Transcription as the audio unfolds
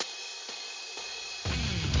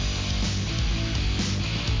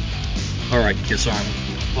right, Kiss Army.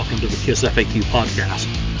 Welcome to the Kiss FAQ podcast.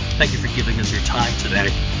 Thank you for giving us your time today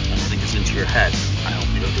and letting us into your head. I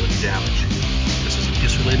hope we don't do any damage. This is a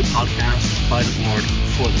Kiss-related podcast by the board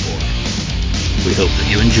for the board. We hope that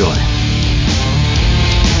you enjoy.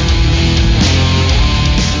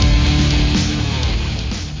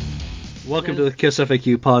 Welcome to the Kiss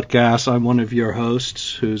FAQ podcast. I'm one of your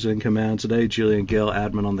hosts who's in command today, Julian Gill,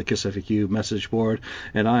 admin on the Kiss FAQ message board,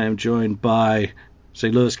 and I am joined by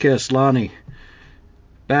St. Louis Kiss, Lonnie,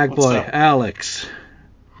 Bag Boy, Alex,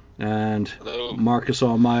 and Hello. Marcus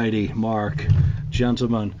Almighty, Mark.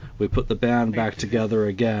 Gentlemen, we put the band back together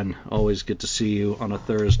again. Always good to see you on a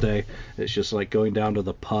Thursday. It's just like going down to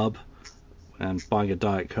the pub and buying a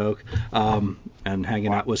Diet Coke, and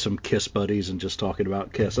hanging out with some Kiss buddies and just talking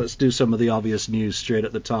about Kiss. Let's do some of the obvious news straight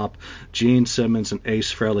at the top. Gene Simmons and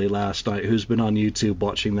Ace Frehley last night. Who's been on YouTube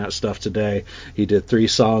watching that stuff today? He did 3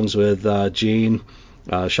 songs with Gene,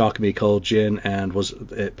 Shock Me Cold Gin, and was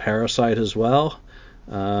it Parasite as well?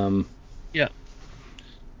 Yeah.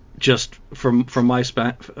 Just from my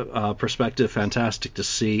perspective, fantastic to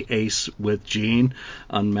see Ace with Gene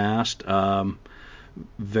unmasked.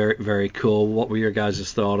 Very, very cool. What were your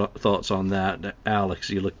guys' thoughts on that? Alex,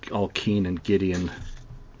 you look all keen and giddy.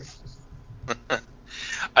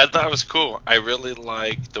 I thought it was cool. I really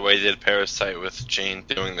liked the way they did Parasite with Gene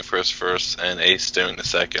doing the first verse and Ace doing the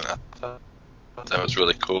second. I thought that was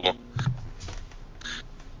really cool.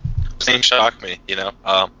 Same Shock Me, it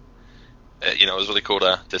was really cool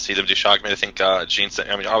to see them do Shock Me. I think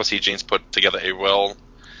obviously Gene's put together a well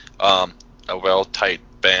tight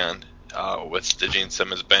band with the Gene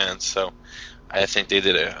Simmons band, so I think they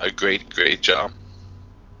did a great job.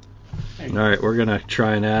 All right, we're gonna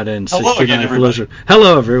try and add in Hello 69 again, Collision.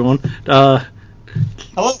 Hello, everyone. Hello,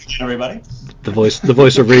 everybody. The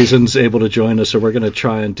voice of reason's able to join us, so we're gonna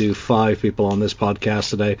try and do 5 people on this podcast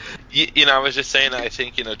today. I was just saying, I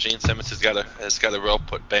think Gene Simmons has got a well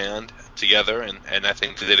put band together, and I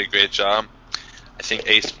think they did a great job. I think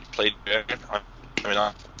Ace played good.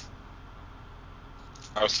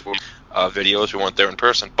 Videos, we weren't there in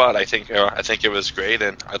person, but I think it was great,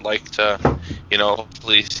 and I'd like to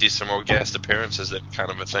hopefully see some more guest appearances, that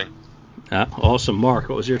kind of a thing. Yeah, awesome. Mark,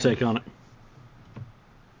 what was your take on it?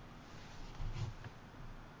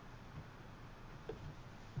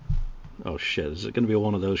 Oh shit, is it going to be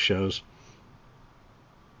one of those shows?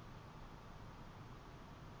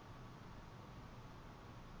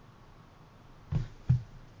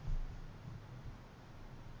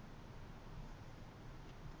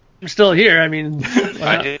 I'm still here. I mean,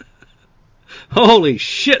 Holy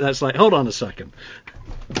shit, that's like, hold on a second.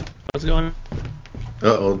 what's going on?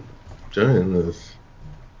 Uh-oh,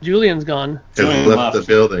 Julian's gone. Julian left the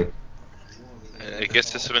building. I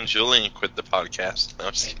guess this is when Julian quit the podcast. No,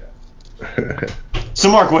 I'm just kidding.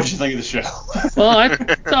 So, Mark, what did you think of the show? Well,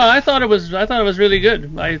 I thought it was really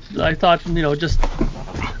good. I thought just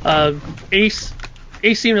Ace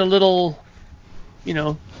seemed a little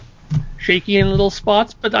shaky in little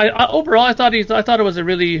spots, but overall I thought it was a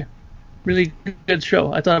really good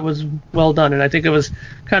show. I thought it was well done, and I think it was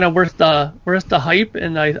kind of worth the hype,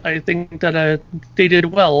 and I think that they did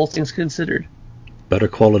well, all things considered. Better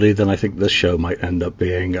quality than I think this show might end up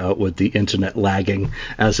being, with the internet lagging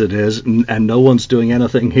as it is, and no one's doing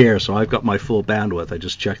anything here, so I've got my full bandwidth. I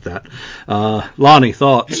just checked that. Lonnie,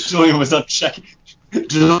 thoughts? Julian was up checking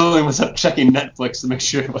Netflix to make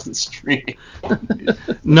sure it wasn't streaming.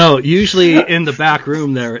 No, usually in the back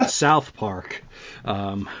room there at South Park.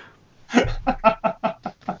 I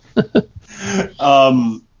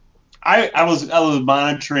was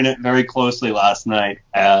monitoring it very closely last night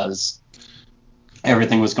as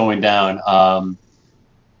everything was going down.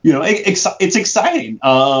 It's exciting.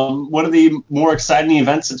 One of the more exciting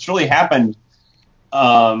events that's really happened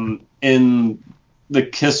in the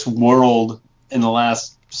Kiss world in the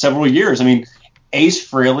last several years. I mean, Ace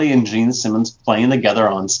Frehley and Gene Simmons playing together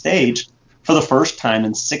on stage for the first time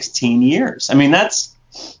in 16 years. I mean, that's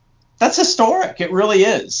historic. It really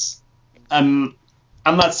is. I'm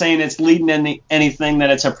not saying it's leading anything,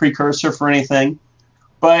 that it's a precursor for anything,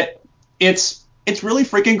 but it's really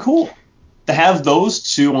freaking cool to have those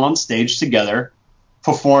two on stage together,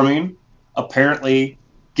 performing, apparently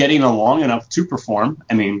getting along enough to perform.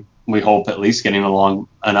 I mean, we hope at least getting along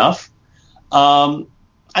enough. I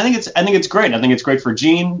think it's great. I think it's great for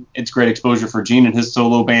Gene. It's great exposure for Gene and his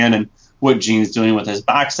solo band and what Gene's doing with his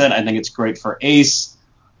box set. I think it's great for Ace.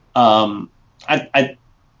 I'd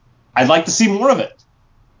like to see more of it.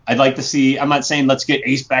 I'd like to see. I'm not saying let's get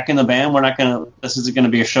Ace back in the band. This isn't gonna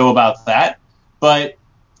be a show about that. But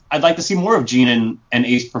I'd like to see more of Gene and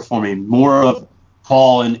Ace performing, more of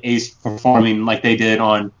Paul and Ace performing like they did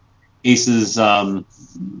on Ace's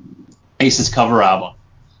cover album.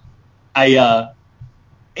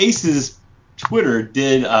 Ace's Twitter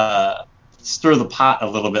did stir the pot a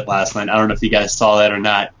little bit last night. I don't know if you guys saw that or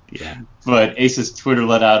not. Yeah. But Ace's Twitter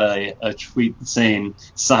let out a tweet saying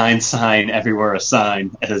sign everywhere a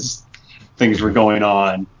sign as things were going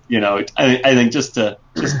on. You know, I think just to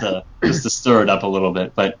stir it up a little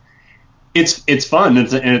bit, but it's fun and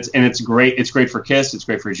it's great. It's great for Kiss. It's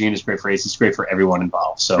great for Gene. It's great for Ace. It's great for everyone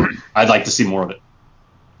involved. So I'd like to see more of it.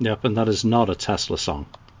 Yep, and that is not a Tesla song.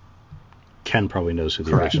 Ken probably knows who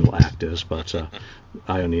the Correct. original act is, but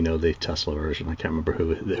I only know the Tesla version. I can't remember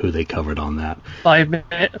who they covered on that. Five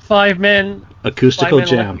man Acoustical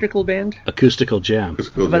Jam. electrical band. Acoustical Jam.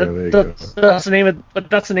 Cool, But there you go. that's the name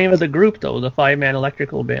of the group though, the 5-man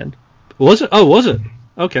electrical band. Was it? Oh, was it?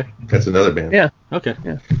 Okay. That's another band. Yeah. Okay.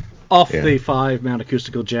 Yeah. Off Yeah. the 5-man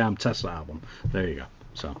Acoustical Jam Tesla album. There you go.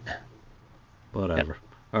 So, whatever.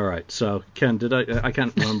 All right. So, Ken, I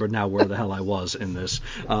can't remember now where the hell I was in this.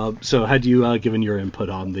 So, had you given your input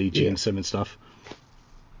on the Gene Simmons stuff?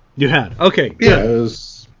 You had. Okay. Yeah, Good. it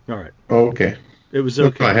was All right. okay. It was No,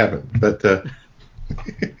 okay. I haven't, but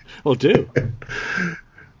Well, do.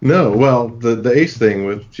 no. Well, the Ace thing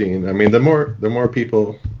with Gene. I mean, the more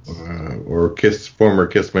people or former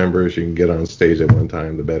Kiss members you can get on stage at one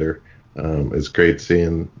time, the better. It's great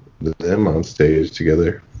seeing them on stage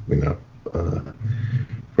together. You know,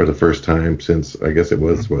 for the first time since I guess it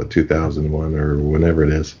was 2001 or whenever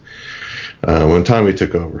it is when Tommy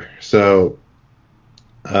took over. So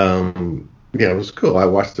it was cool. I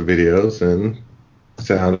watched the videos and it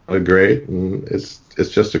sounded great, and it's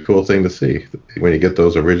just a cool thing to see when you get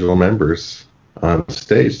those original members on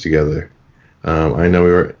stage together. I know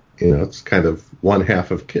we were, it's kind of one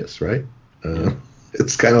half of Kiss, right?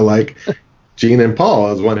 It's kind of like Gene and Paul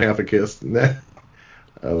as one half of Kiss.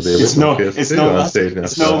 It's no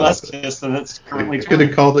less Kiss than it's currently. You could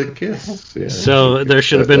have called it Kiss. Yeah. So there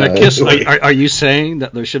should have been a Kiss. Are you saying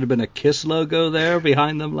that there should have been a Kiss logo there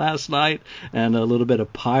behind them last night, and a little bit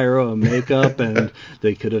of pyro and makeup, and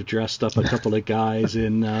they could have dressed up a couple of guys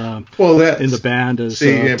in the band as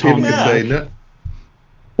people Tom could say no.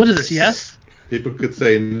 What is this? Yes. People could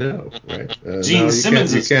say no, right? Gene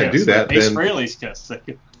Simmons you can't do that. Ace Frehley's Kiss.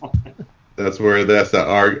 That's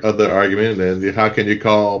the other argument. And how can you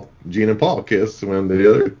call Gene and Paul Kiss when the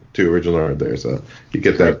other two original aren't there? So you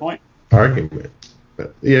get that argument.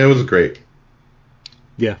 But yeah, it was great.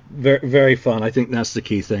 Yeah, very, very fun. I think that's the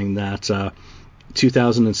key thing, that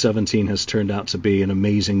 2017 has turned out to be an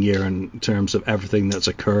amazing year in terms of everything that's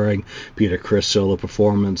occurring. Peter Criss solo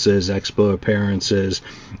performances, expo appearances,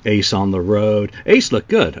 Ace on the road. Ace looked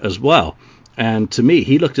good as well. And to me,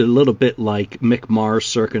 he looked a little bit like Mick Mars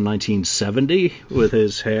circa 1970, with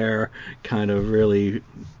his hair kind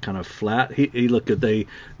of flat. He looked good. They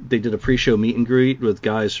did a pre-show meet and greet with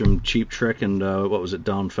guys from Cheap Trick and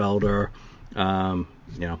Don Felder.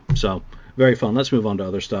 So very fun. Let's move on to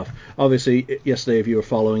other stuff. Obviously, yesterday, if you were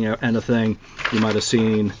following anything, you might have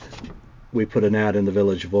seen we put an ad in the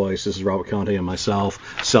Village Voice. This is Robert Conte and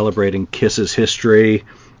myself celebrating Kiss's history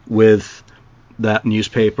with that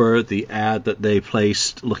newspaper, the ad that they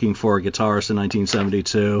placed looking for a guitarist in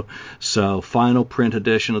 1972. So final print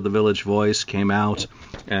edition of the Village Voice came out,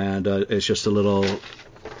 and it's just a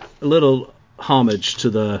little homage to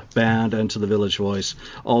the band and to the Village Voice.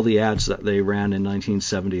 All the ads that they ran in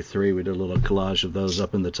 1973, we did a little collage of those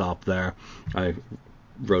up in the top there. I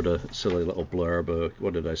wrote a silly little blurb.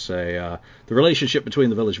 What did I say? The relationship between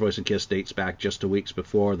the Village Voice and Kiss dates back just 2 weeks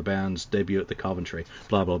before the band's debut at the Coventry.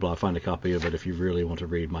 Blah, blah, blah. Find a copy of it if you really want to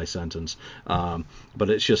read my sentence. But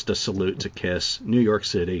it's just a salute to Kiss, New York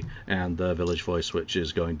City, and the Village Voice, which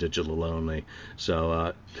is going digital only.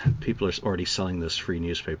 So people are already selling this free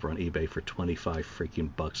newspaper on eBay for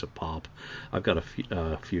 $25 a pop. I've got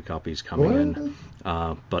a few copies coming in,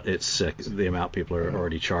 but it's sick, the amount people are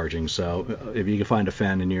already charging. So if you can find a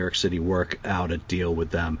fan in New York City, work out a deal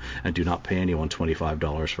with them and do not pay anyone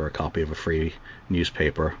 $25 for a copy of a free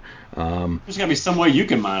newspaper. There's got to be some way you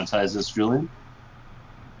can monetize this, Julian.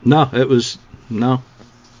 No.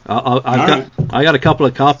 I got a couple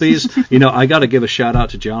of copies. I got to give a shout out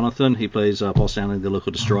to Jonathan. He plays Paul Stanley, the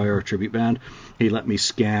Local Destroyer tribute band. He let me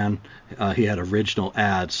scan. He had original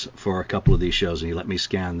ads for a couple of these shows, and he let me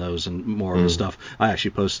scan those and more of the stuff. I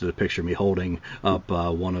actually posted a picture of me holding up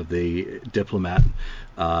one of the Diplomat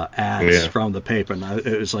ads from the paper, and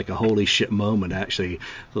it was like a holy shit moment, actually.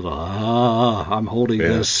 I'm holding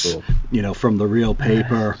this, cool. From the real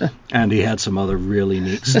paper. And he had some other really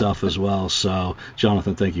neat stuff as well. So,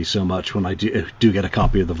 Jonathan, thank you so much. When I do get a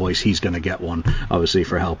copy of The Voice, he's going to get one, obviously,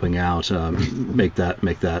 for helping out. Make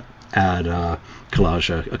that add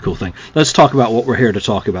collage a cool thing. Let's talk about what we're here to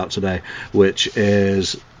talk about today, which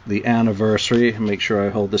is the anniversary. Make sure I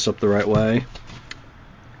hold this up the right way.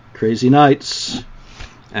 Crazy Nights.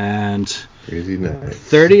 And Crazy Nights.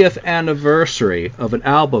 30th anniversary of an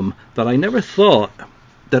album that I never thought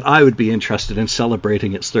that I would be interested in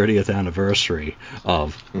celebrating its 30th anniversary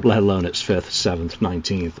of, let alone its 5th, 7th,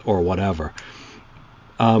 19th, or whatever.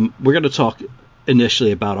 We're going to talk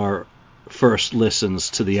initially about our first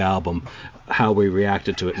listens to the album, how we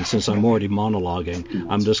reacted to it, and since I'm already monologuing,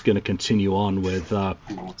 I'm just going to continue on with,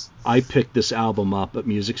 I picked this album up at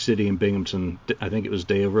Music City in Binghamton, I think it was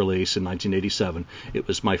day of release in 1987. It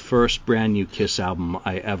was my first brand new Kiss album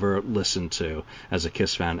I ever listened to as a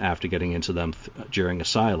Kiss fan after getting into them during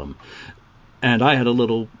Asylum. And I had a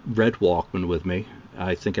little red Walkman with me.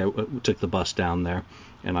 I think I took the bus down there,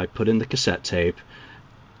 and I put in the cassette tape,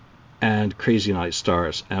 and Crazy Night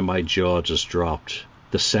starts, and my jaw just dropped.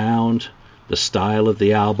 The sound, the style of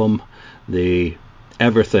the album, the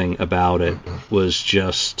everything about it was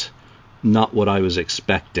just not what I was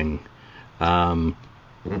expecting. And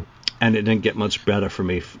it didn't get much better for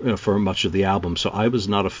me for much of the album, so I was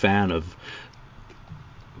not a fan of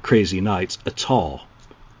Crazy Nights at all,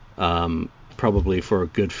 probably for a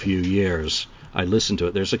good few years. I listened to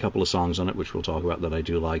it. There's a couple of songs on it which we'll talk about that I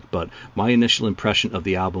do like, but my initial impression of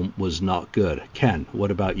the album was not good. Ken, what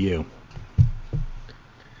about you?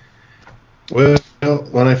 Well,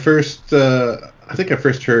 when I first, I think I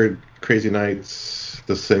first heard Crazy Nights,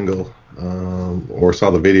 the single, or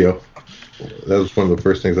saw the video. That was one of the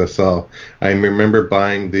first things I saw. I remember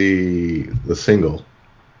buying the single.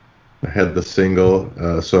 I had the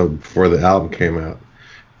single, so before the album came out,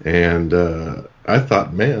 and I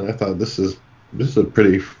thought this is a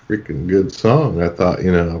pretty freaking good song. I thought,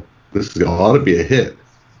 this ought to be a hit.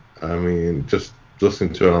 I mean, just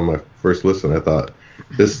listening to it on my first listen, I thought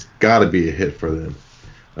this got to be a hit for them.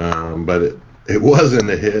 But it wasn't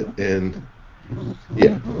a hit, and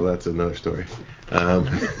well, that's another story. But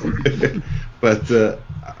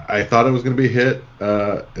I thought it was going to be a hit.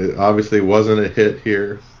 It obviously wasn't a hit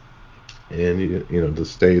here in the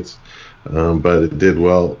States, but it did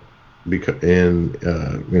well in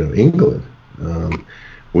England,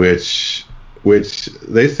 which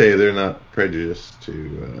they say they're not prejudiced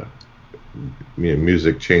to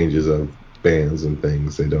music changes of bands and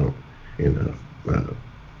things. They don't,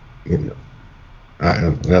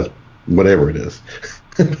 that's whatever it is.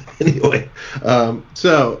 Anyway,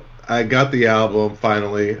 so I got the album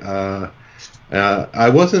finally. I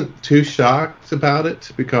wasn't too shocked about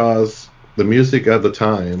it because the music of the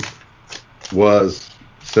time was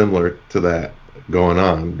similar to that going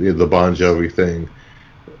on. The Bon Jovi thing,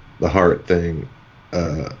 the Heart thing,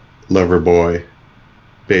 Loverboy,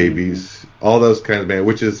 Babies, all those kinds of bands,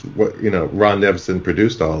 which is what, Ron Nevison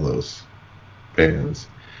produced all those bands.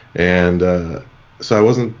 And so I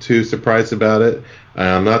wasn't too surprised about it.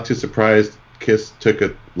 I'm not too surprised Kiss took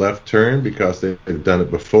a left turn because they've done it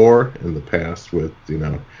before in the past with,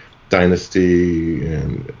 Dynasty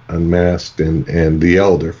and Unmasked and The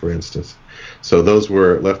Elder, for instance. So those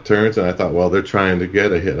were left turns, and I thought, well, they're trying to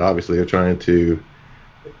get a hit. Obviously, they're trying to,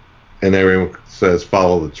 and everyone says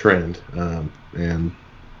follow the trend, and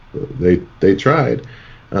they tried.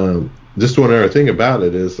 Just one other thing about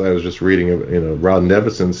it is I was just reading, Ron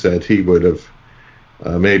Nevison said he would have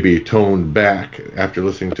maybe toned back after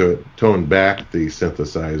listening to it, toned back the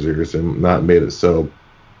synthesizers and not made it so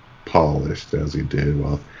polished as he did.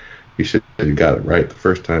 Well, he should have got it right the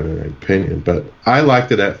first time, in my opinion. But I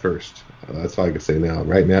liked it at first. That's all I can say now.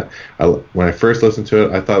 Right now, when I first listened to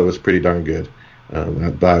it, I thought it was pretty darn good.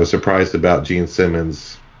 But I was surprised about Gene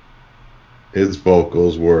Simmons. His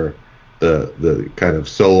vocals were the kind of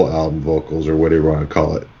soul album vocals, or whatever you want to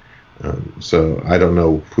call it. So I don't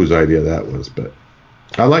know whose idea that was, but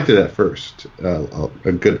I liked it at first. A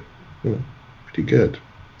good, pretty good.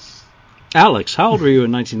 Alex, how old were you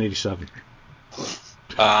in 1987?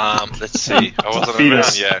 Let's see. I wasn't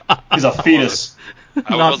around yet. He's a fetus.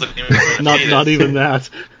 I wasn't even a fetus. Not even that.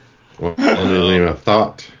 Well, I didn't even have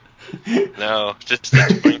thought. No, just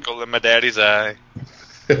a twinkle in my daddy's eye.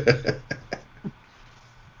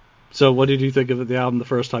 So what did you think of the album the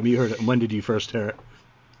first time you heard it, and when did you first hear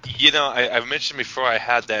it? I've mentioned before I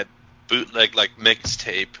had that bootleg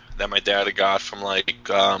mixtape that my dad had got from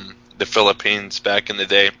the Philippines back in the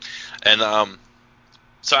day, and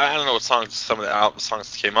so I don't know what songs, some of the albums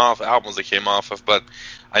that came off of, but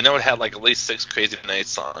I know it had at least 6 Crazy Night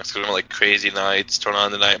songs. Crazy Nights, Turn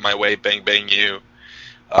On the Night, My Way, Bang Bang You,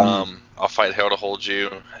 I'll Fight Hell to Hold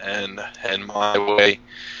You, and My Way.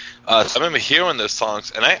 So I remember hearing those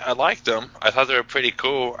songs, and I liked them. I thought they were pretty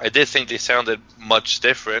cool. I did think they sounded much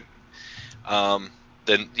different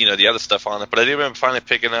than the other stuff on it. But I do remember finally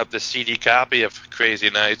picking up the CD copy of Crazy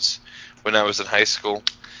Nights when I was in high school,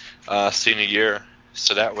 senior year.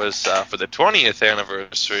 So that was for the 20th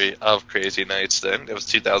anniversary of Crazy Nights. Then it was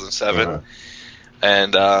 2007,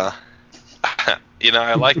 and I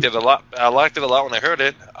liked it a lot. I liked it a lot when I heard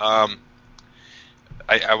it.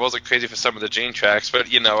 I wasn't crazy for some of the Gene tracks, but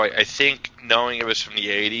I think knowing it was from the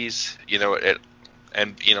 80s,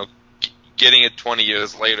 getting it 20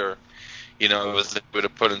 years later, it would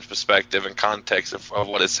have put into perspective and context of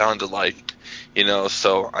what it sounded like,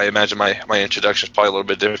 So I imagine my introduction is probably a little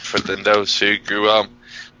bit different than those who grew up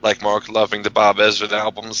like Mark, loving the Bob Ezrin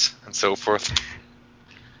albums and so forth.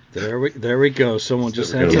 There we go. Someone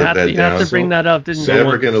just had you have to bring that up, didn't you?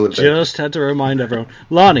 Someone just had to remind everyone.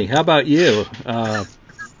 Lonnie, how about you?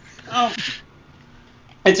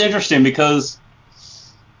 It's interesting because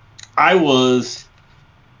I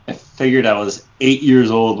figured I was 8 years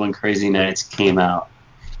old when Crazy Nights came out,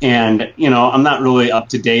 and I'm not really up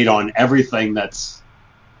to date on everything that's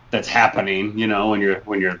happening. When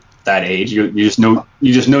you're that age, you just know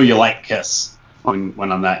you like Kiss when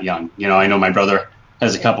I'm that young. I know my brother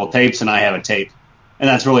has a couple of tapes and I have a tape, and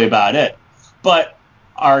that's really about it. But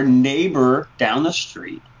our neighbor down the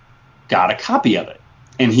street got a copy of it,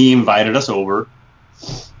 and he invited us over.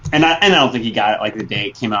 And I don't think he got it like the day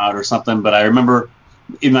it came out or something, but I remember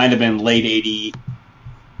it might have been late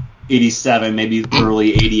 87, maybe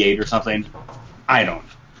early 88 or something. I don't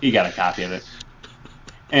know. He got a copy of it.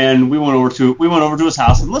 And we went over to his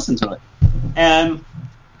house and listened to it. And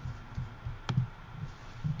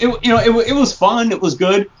it was fun, it was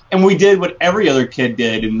good, and we did what every other kid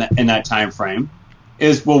did in that time frame.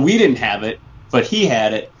 We didn't have it, but he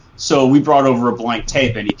had it, so we brought over a blank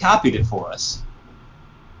tape and he copied it for us.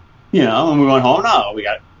 And we went home. No, we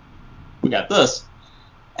got this,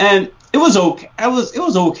 and it was okay. It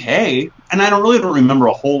was okay, and I don't remember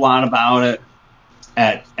a whole lot about it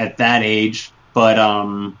at that age. But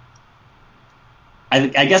I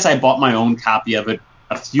guess I bought my own copy of it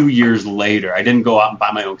a few years later. I didn't go out and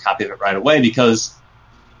buy my own copy of it right away because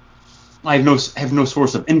I have no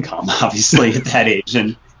source of income, obviously, at that age.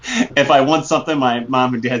 And if I want something, my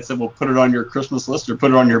mom and dad said, well, put it on your Christmas list or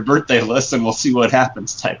put it on your birthday list and we'll see what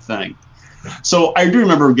happens type thing. So I do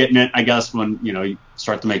remember getting it, I guess, when, you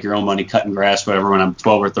start to make your own money, cutting grass, whatever, when I'm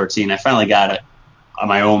 12 or 13. I finally got it on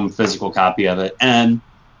my own physical copy of it. And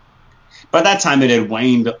by that time it had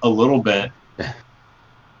waned a little bit.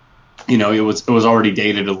 It was already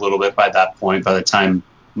dated a little bit by that point, by the time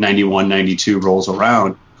 91, 92 rolls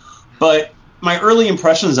around. But my early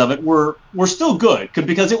impressions of it were still good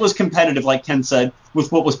because it was competitive, like Ken said,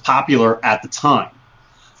 with what was popular at the time.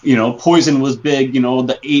 Poison was big. Bon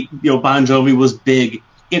Jovi was big.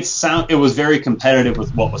 It was very competitive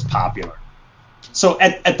with what was popular. So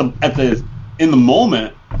in the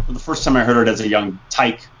moment, the first time I heard it as a young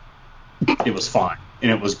tyke, it was fine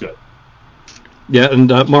and it was good. Yeah, and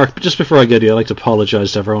Mark, just before I get you, I'd like to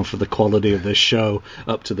apologize to everyone for the quality of this show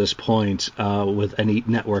up to this point with any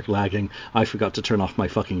network lagging. I forgot to turn off my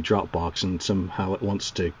fucking Dropbox, and somehow it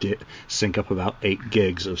wants to sync up about 8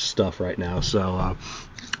 gigs of stuff right now. So,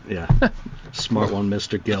 yeah, smart one,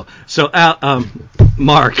 Mr. Gill. So,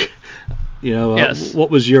 Mark, yes. What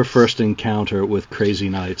was your first encounter with Crazy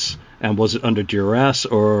Nights? And was it under duress,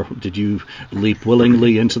 or did you leap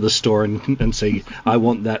willingly into the store and say, I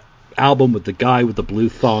want that album with the guy with the blue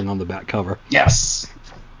thong on the back cover? Yes.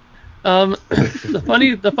 The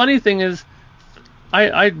funny thing is,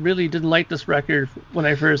 I really didn't like this record when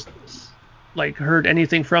I first heard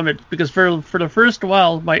anything from it, because for the first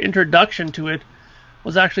while my introduction to it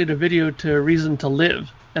was actually the video to Reason to Live,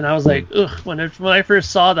 and I was like, ugh. When I first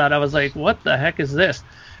saw that, I was like, what the heck is this?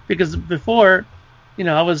 Because before,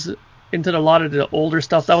 I was into a lot of the older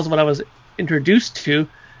stuff. That was what I was introduced to.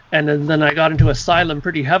 And then I got into Asylum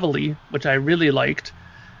pretty heavily, which I really liked.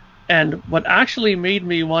 And what actually made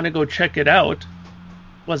me want to go check it out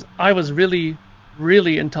was I was really,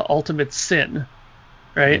 really into Ultimate Sin,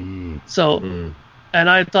 right? And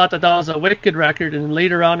I thought that was a wicked record, and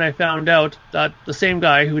later on I found out that the same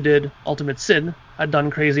guy who did Ultimate Sin had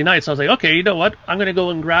done Crazy Nights. So I was like, okay, you know what? I'm going to go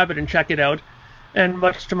and grab it and check it out. And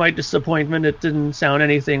much to my disappointment, it didn't sound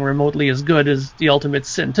anything remotely as good as the Ultimate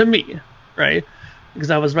Sin to me, right?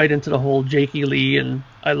 Because I was right into the whole Jakey Lee, and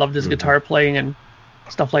I loved his guitar playing and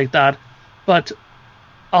stuff like that. But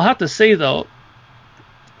I'll have to say, though,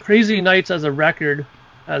 Crazy Nights as a record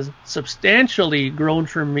has substantially grown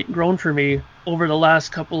for me over the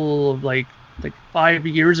last couple of like 5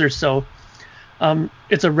 years or so.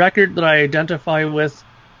 It's a record that I identify with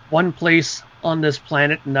one place on this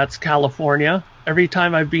planet, and that's California. Every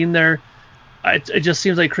time I've been there, it just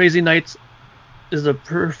seems like Crazy Nights is the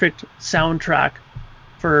perfect soundtrack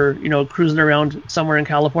for, you know, cruising around somewhere in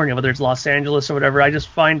California, whether it's Los Angeles or whatever. I just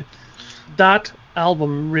find that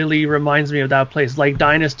album really reminds me of that place. Like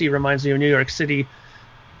Dynasty reminds me of New York City.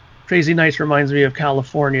 Crazy Nights reminds me of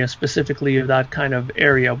California, specifically of that kind of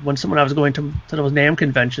area. When I was going to those NAMM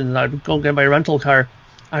conventions, and I'd go get my rental car,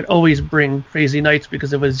 I'd always bring Crazy Nights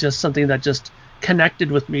because it was just something that just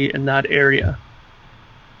connected with me in that area.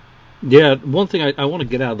 Yeah, one thing I want to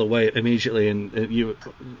get out of the way immediately, and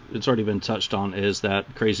it's already been touched on, is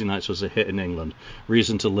that Crazy Nights was a hit in England.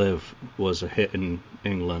 Reason to Live was a hit in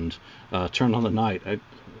England. Turn on the Night,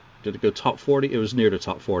 did it go top 40? It was near the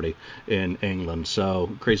top 40 in England. So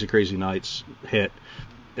Crazy Nights hit.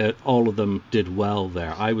 All of them did well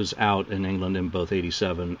there. I was out in England in both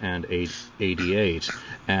 87 and 88,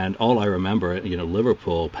 and all I remember, you know,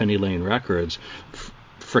 Liverpool, Penny Lane Records,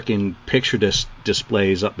 freaking picture disc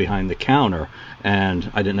displays up behind the counter, and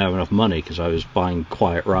I didn't have enough money because I was buying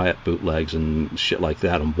Quiet Riot bootlegs and shit like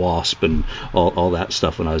that, and Wasp and all that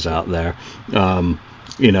stuff when I was out there.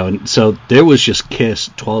 You know, and so there was just Kiss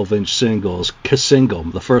 12-inch singles. Kiss single,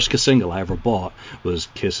 the first Kiss single I ever bought was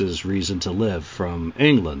Kiss's Reason to Live from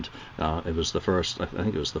England. It was the first, I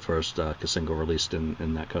think it was the first Kiss single released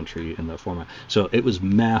in that country in that format. So it was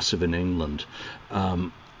massive in England.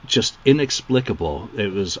 Just inexplicable.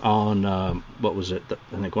 It was on, what was it?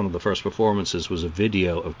 I think one of the first performances was a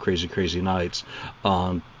video of Crazy Nights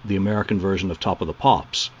on the American version of Top of the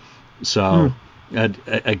Pops. So,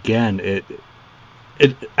 again, it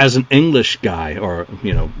as an English guy, or,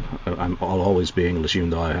 you know, I'll always be English even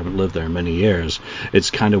though I haven't lived there in many years, it's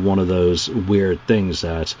kind of one of those weird things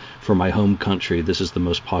that for my home country, this is the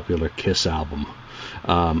most popular Kiss album.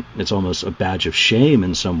 It's almost a badge of shame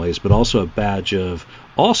in some ways, but also a badge of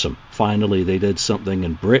awesome. Finally, they did something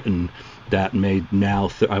in Britain that made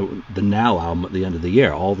the Now album at the end of the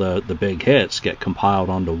year. All the big hits get compiled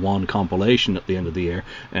onto one compilation at the end of the year,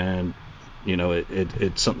 and you know,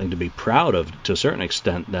 it's something to be proud of to a certain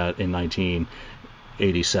extent that in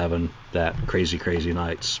 1987 that Crazy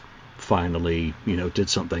Nights finally, you know, did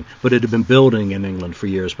something. But it had been building in England for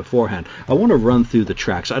years beforehand. I want to run through the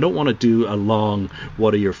tracks. I don't want to do a long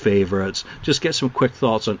what are your favorites. Just get some quick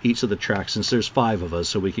thoughts on each of the tracks, since there's 5 of us,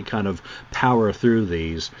 so we can kind of power through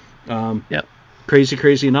these. Yep.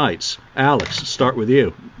 Crazy Nights. Alex, start with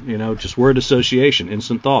you. You know, just word association,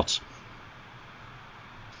 instant thoughts.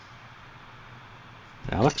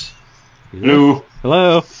 Alex? Hello.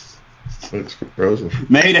 Hello. It's frozen.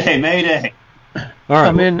 Mayday. All right.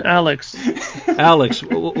 Come in, Alex. Alex,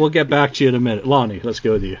 we'll get back to you in a minute. Lonnie, let's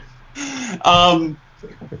go with you.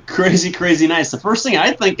 Crazy Nights. The first thing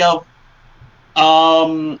I think of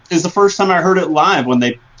is the first time I heard it live when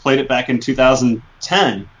they played it back in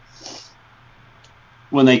 2010,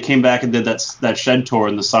 when they came back and did that Shed tour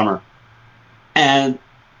in the summer, and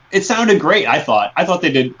it sounded great. I thought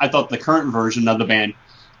the current version of the band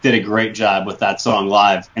did a great job with that song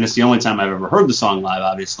live, and it's the only time I've ever heard the song live,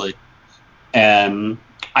 obviously. And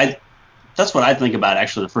that's what I think about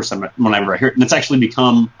actually the first time whenever I hear it, and it's actually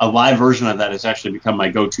become a live version of that. It's actually become my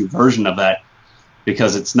go-to version of that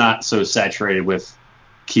because it's not so saturated with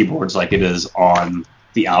keyboards like it is on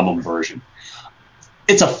the album version.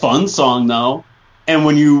 It's a fun song though, and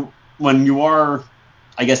when you are,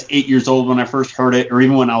 I guess, 8 years old when I first heard it, or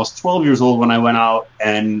even when I was 12 years old when I went out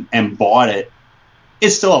and bought it,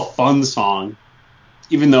 it's still a fun song,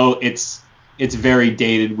 even though it's very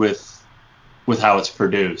dated with how it's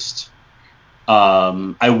produced.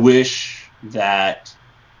 I wish that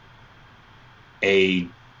I've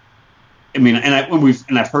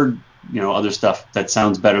heard, you know, other stuff that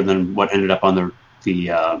sounds better than what ended up on the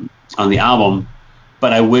album,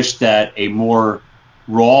 but I wish that a more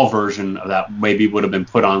raw version of that maybe would have been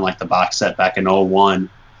put on like the box set back in 2001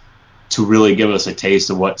 to really give us a taste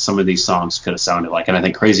of what some of these songs could have sounded like. And I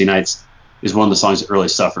think Crazy Nights is one of the songs that really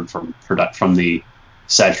suffered from the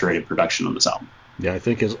saturated production on this album. Yeah, I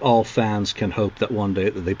think as all fans can hope that one day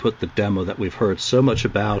that they put the demo that we've heard so much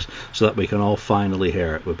about so that we can all finally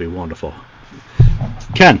hear it would be wonderful.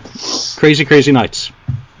 Ken, Crazy Nights.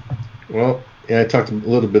 Well, yeah, I talked a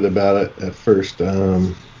little bit about it at first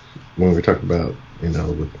when we were talking about, you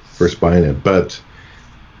know, first buying it. But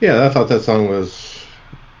yeah, I thought that song was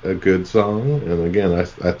a good song, and again, I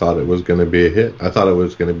thought it was going to be a hit. I thought it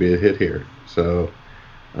was going to be a hit here, so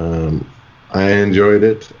I enjoyed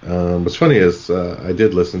it. What's funny is I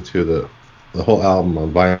did listen to the whole album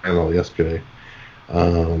on vinyl yesterday,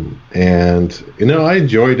 and you know, I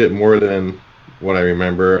enjoyed it more than what I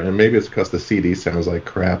remember, and maybe it's because the CD sounds like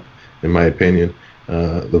crap, in my opinion.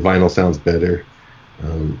 The vinyl sounds better.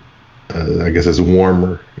 I guess it's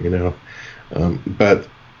warmer, you know. But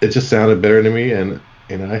it just sounded better to me, and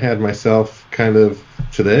I had myself kind of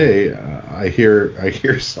today. I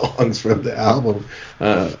hear songs from the album,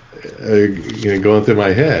 going through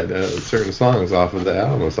my head. Certain songs off of the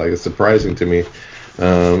album. It's surprising to me.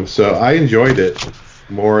 So I enjoyed it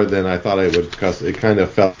more than I thought I would, because it kind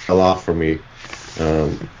of fell off for me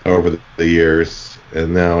over the years,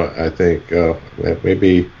 and now I think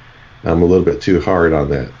maybe I'm a little bit too hard on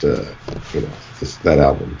that, that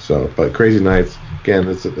album. So, but Crazy Nights, again,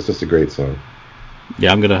 it's just a great song.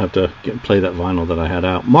 Yeah, I'm gonna have to play that vinyl that I had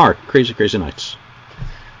out. Mark, Crazy Nights.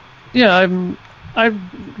 Yeah, I've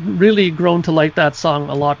really grown to like that song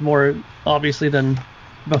a lot more, obviously, than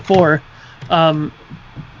before.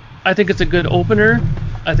 I think it's a good opener.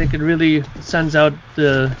 I think it really sends out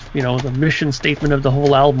the mission statement of the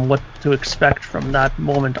whole album, what to expect from that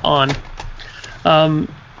moment on.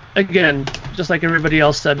 Again, just like everybody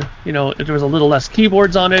else said, if there was a little less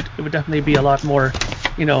keyboards on it, it would definitely be a lot more,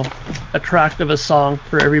 attractive a song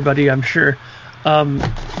for everybody, I'm sure.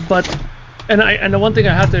 But the one thing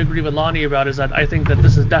I have to agree with Lonnie about is that I think that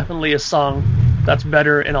this is definitely a song that's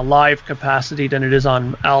better in a live capacity than it is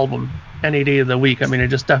on album any day of the week. I mean, it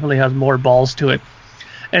just definitely has more balls to it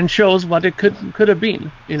and shows what it could have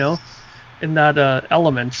been, in that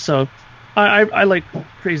element. So I like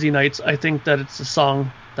Crazy Nights. I think that it's a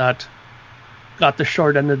song that got the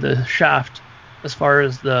short end of the shaft as far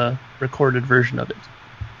as the recorded version of it.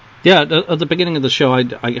 Yeah, at the beginning of the show, I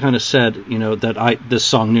kind of said, that this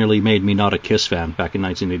song nearly made me not a Kiss fan back in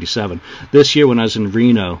 1987. This year, when I was in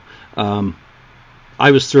Reno,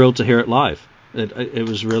 I was thrilled to hear it live. It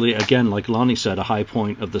was really, again, like Lonnie said, a high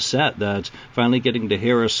point of the set, that finally getting to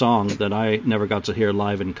hear a song that I never got to hear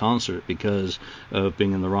live in concert because of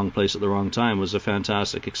being in the wrong place at the wrong time was a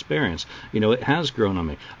fantastic experience. It has grown on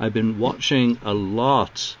me. I've been watching a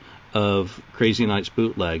lot of Crazy Nights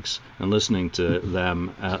bootlegs and listening to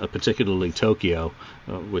them, particularly Tokyo,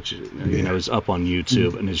 which is up on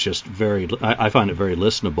YouTube, and it's just I find it very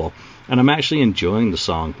listenable, and I'm actually enjoying the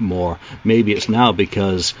song more. Maybe it's now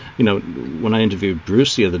because when I interviewed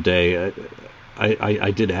Bruce the other day,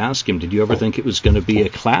 I did ask him, did you ever think it was going to be a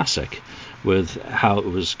classic? With how it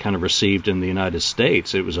was kind of received in the United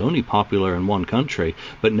States, it was only popular in one country,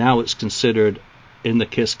 but now it's considered in the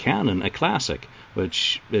Kiss canon a classic,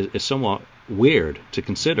 which is somewhat weird to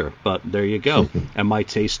consider, but there you go. And my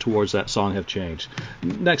tastes towards that song have changed.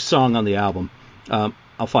 Next song on the album,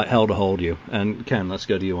 I'll Fight Hell to Hold You. And Ken, let's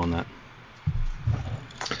go to you on that.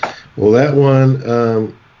 Well, that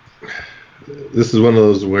one, this is one of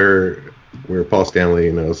those where Paul Stanley,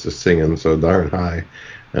 is just singing so darn high.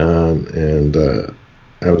 And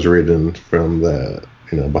I was reading from the,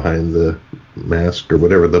 Behind the Mask or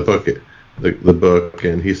whatever, the book, the book,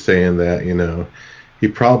 and he's saying that, he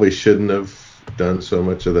probably shouldn't have done so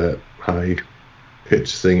much of that high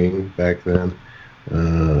pitch singing back then.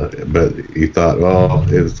 But he thought, well,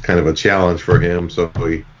 it's kind of a challenge for him, so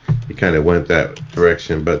he kind of went that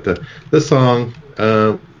direction. But the song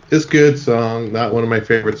is a good song, not one of my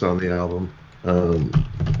favorites on the album.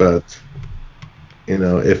 But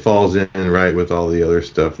it falls in right with all the other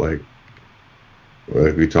stuff, like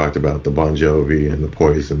we talked about, the Bon Jovi and the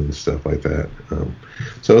Poison and stuff like that.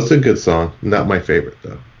 So it's a good song. Not my favorite,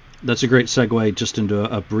 though. That's a great segue just into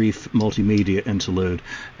a brief multimedia interlude.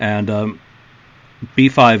 And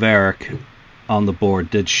B5 Eric on the board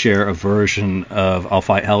did share a version of I'll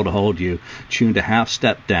Fight Hell to Hold You, tuned a half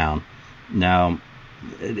step down. Now,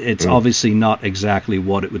 it's obviously not exactly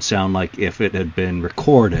what it would sound like if it had been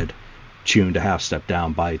recorded, tuned a half step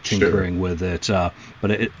down by tinkering with it,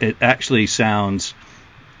 but it actually sounds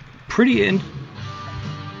pretty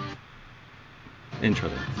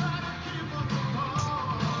interesting.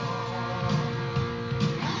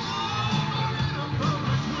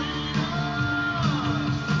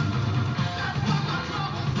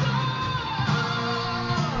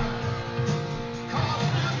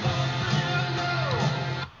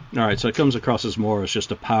 All right, so it comes across as more as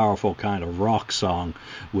just a powerful kind of rock song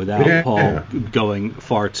without Paul going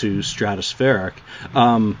far too stratospheric.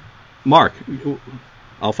 Mark,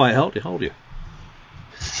 I'll Fight Hell to Hold You.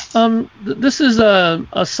 This is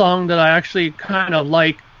a song that I actually kind of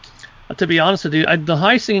like, to be honest with you. The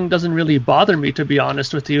high singing doesn't really bother me, to be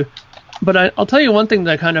honest with you. But I'll tell you one thing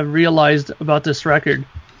that I kind of realized about this record.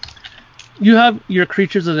 You have your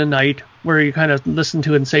Creatures of the Night, where you kind of listen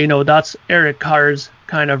to it and say, that's Eric Carr's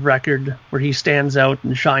kind of record where he stands out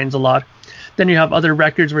and shines a lot. Then you have other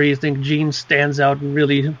records where you think Gene stands out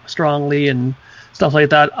really strongly and stuff like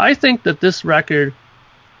that. I think that this record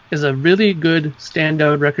is a really good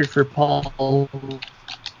standout record for Paul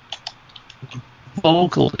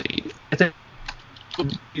vocally. I think it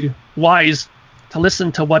would be wise to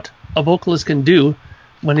listen to what a vocalist can do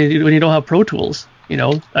when you don't have Pro Tools,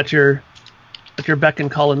 at your beck and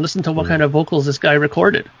call, and listen to what kind of vocals this guy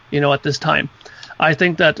recorded, at this time. I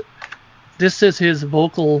think that this is his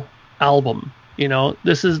vocal album.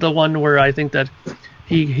 This is the one where I think that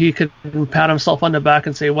he could pat himself on the back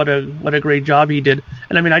and say what a great job he did.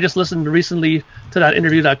 And I mean, I just listened recently to that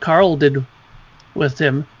interview that Carl did with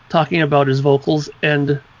him talking about his vocals,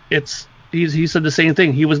 and he said the same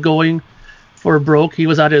thing. He was going for broke. He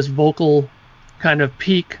was at his vocal kind of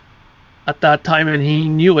peak at that time, and he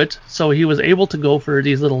knew it, so he was able to go for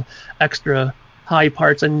these little extra high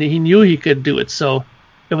parts, and he knew he could do it. So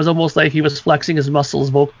it was almost like he was flexing his muscles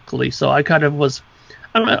vocally. So I kind of was,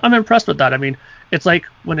 I'm impressed with that. I mean, it's like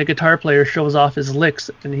when a guitar player shows off his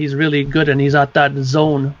licks and he's really good and he's at that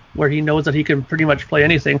zone where he knows that he can pretty much play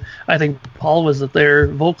anything. I think Paul was there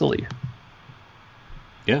vocally.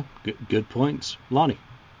 Yeah, good points. Lonnie.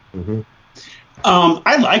 Mm-hmm.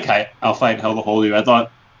 I like I'll Fight Hell to Hold You. I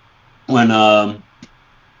thought when I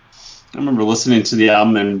remember listening to the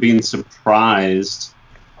album and being surprised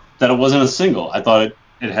that it wasn't a single. I thought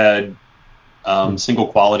it had single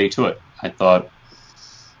quality to it. I thought,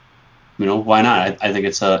 why not? I think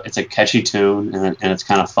it's a catchy tune and it's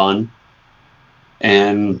kind of fun.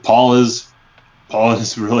 And Paul is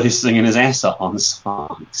really singing his ass off on the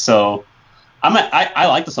song. So I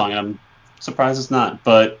like the song, and I'm surprised it's not.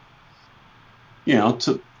 But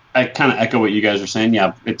I kind of echo what you guys are saying.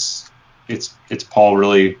 Yeah, it's Paul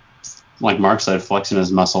really, like Mark said, flexing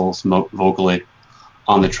his muscles vocally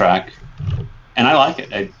on the track, and I like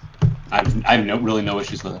it. I have really no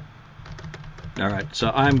issues with it. All right, so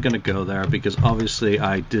I'm going to go there because obviously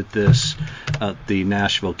I did this at the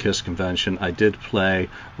Nashville Kiss convention. I did play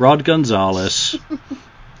Rod Gonzalez,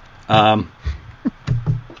 the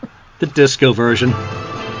disco version.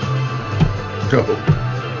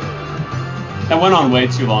 That went on way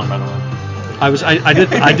too long, by the way.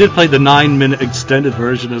 I did play the 9-minute extended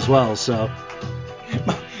version as well. So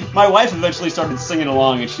my wife eventually started singing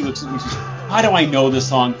along, and she looks at me. She's, "Why do I know this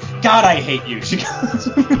song? God, I hate you." She goes.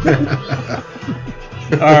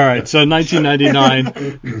 All right, so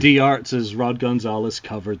 1999, Die Arts' Rod Gonzalez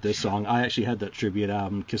covered this song. I actually had that tribute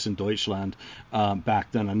album, Kiss in Deutschland,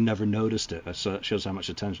 back then. I never noticed it. So it shows how much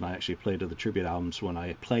attention I actually pay to the tribute albums when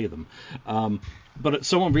I play them. But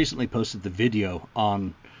someone recently posted the video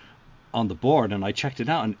on the board, and I checked it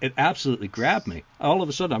out, and it absolutely grabbed me. All of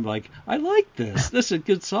a sudden, I'm like, I like this. This is a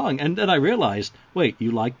good song. And then I realized, wait,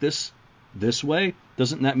 you like this way?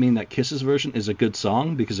 Doesn't that mean that Kiss's version is a good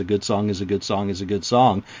song? Because a good song is a good song is a good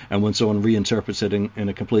song. And when someone reinterprets it in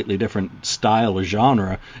a completely different style or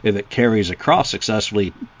genre, if it carries across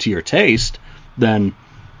successfully to your taste, then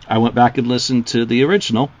I went back and listened to the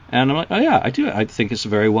original, and I'm like, oh yeah, I do. I think it's a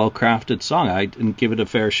very well-crafted song. I didn't give it a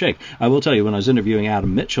fair shake. I will tell you, when I was interviewing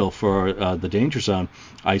Adam Mitchell for the Danger Zone,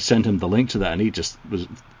 I sent him the link to that, and he just was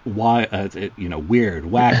weird,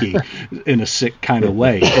 wacky, in a sick kind of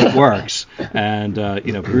way. It works, and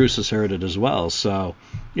Bruce has heard it as well. So,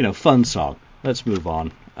 fun song. Let's move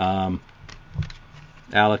on.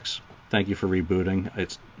 Alex, thank you for rebooting.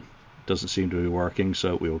 It doesn't seem to be working,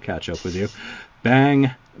 so we will catch up with you. Bang,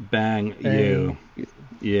 bang, you.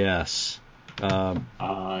 Yes.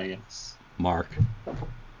 Yes. Mark.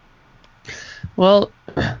 Well,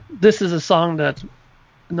 this is a song that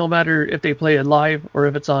no matter if they play it live or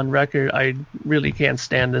if it's on record, I really can't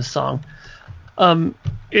stand this song.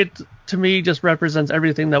 It, to me, just represents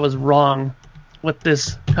everything that was wrong with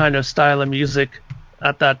this kind of style of music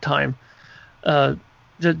at that time.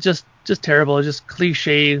 Just terrible. Just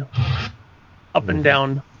cliche, up and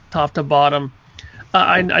down, top to bottom.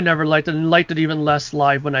 I never liked it, and liked it even less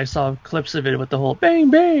live when I saw clips of it with the whole bang,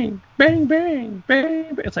 bang, bang, bang,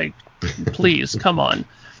 bang. It's like, please, come on.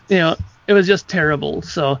 It was just terrible.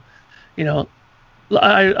 So,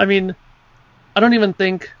 I mean, I don't even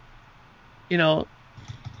think,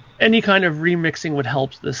 any kind of remixing would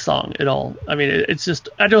help this song at all. I mean, I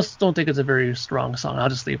just don't think it's a very strong song. I'll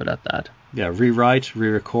just leave it at that. Yeah, rewrite,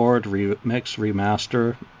 re-record, remix,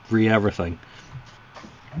 remaster, re-everything.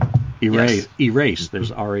 Erase. Yes. Erase.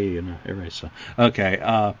 There's RE in erase.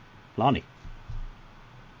 Okay, Lonnie.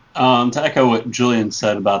 To echo what Julian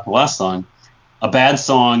said about the last song, a bad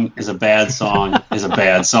song is a bad song is a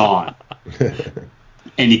bad song.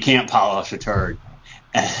 And you can't polish a turd.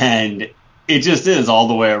 And it just is all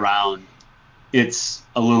the way around. It's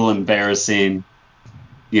a little embarrassing,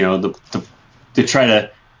 to try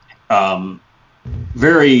to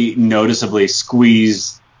very noticeably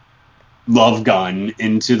squeeze Love Gun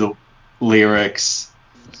into the lyrics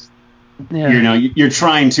Yeah. You know, you're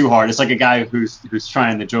trying too hard. It's like a guy who's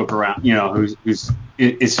trying to joke around. You know, who's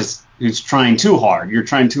trying too hard. You're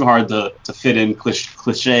trying too hard to fit in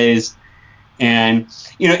cliches, and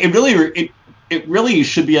you know, it really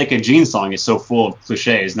should be like a Gene song. It's so full of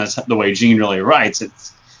cliches, and that's the way Gene really writes.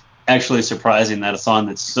 It's actually surprising that a song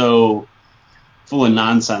that's so full of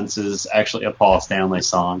nonsense is actually a Paul Stanley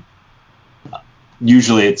song.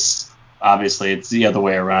 Usually it's the other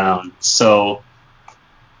way around. So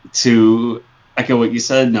to echo what you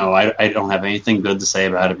said, no, I don't have anything good to say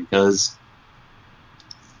about it because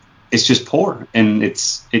it's just poor, and it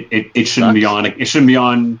shouldn't be on. It shouldn't be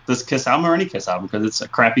on this Kiss album or any Kiss album because it's a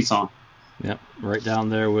crappy song. Yep, right down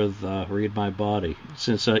there with Read My Body.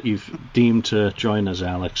 Since you've deemed to join us,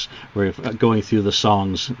 Alex, we're going through the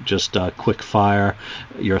songs, just quick fire.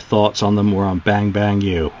 Your thoughts on them were on Bang Bang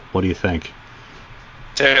You. What do you think?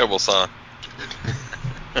 Terrible song.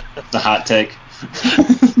 The hot take.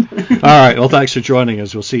 All right, well, thanks for joining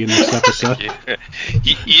us. We'll see you next episode.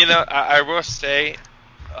 You know, I will say,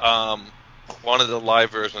 one of the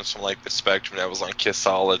live versions from like the Spectrum that was on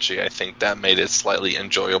Kissology, I think that made it slightly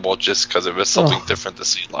enjoyable just because it was something different to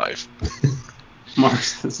see live. Mark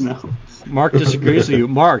says no. Mark disagrees with you.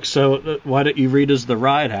 Mark, so why don't you read us the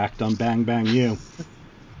riot act on Bang Bang You?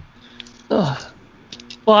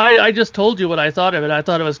 Well, I just told you what I thought of it. I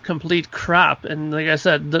thought it was complete crap, and like I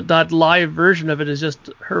said, that live version of it is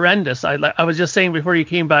just horrendous. I was just saying before you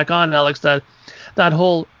came back on, Alex, that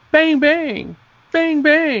whole bang bang bang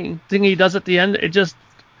bang thing he does at the end,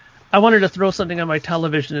 I wanted to throw something on my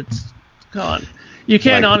television. It's gone. You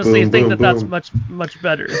can't like honestly boom, think boom, that's boom. much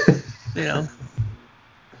better, you know.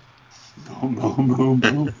 Boom, boom, boom,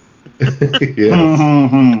 boom.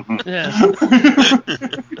 Yeah. Yeah.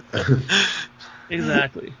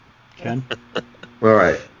 Exactly. Ken? All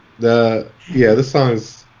right. This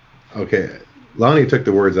song's okay. Lonnie took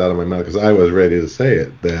the words out of my mouth because I was ready to say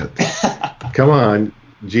it. That come on,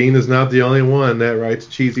 Gene is not the only one that writes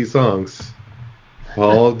cheesy songs.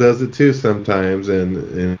 Paul does it too sometimes,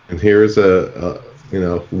 and here's a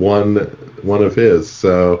one of his.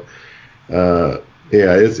 So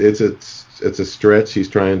it's a stretch. He's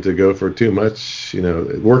trying to go for too much.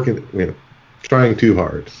 Trying too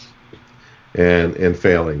hard. And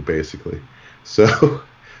failing basically. So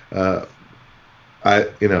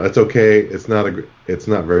it's okay. It's not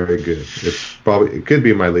very good. It could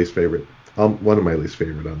be my least favorite. One of my least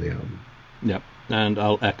favorite on the album. Yep. And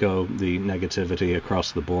I'll echo the negativity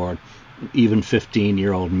across the board. Even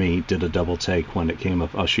 15-year-old me did a double take when it came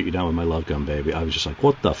up, I'll shoot you down with my love gun, baby. I was just like,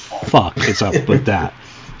 what the fuck is up with that?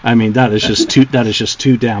 I mean, that is just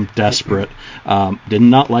too damn desperate. Did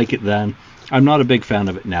not like it then. I'm not a big fan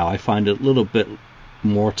of it now. I find it a little bit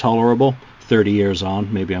more tolerable 30 years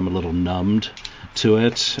on. Maybe I'm a little numbed to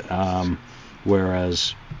it.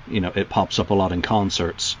 Whereas, it pops up a lot in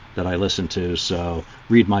concerts that I listen to, so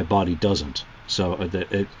Read My Body doesn't. So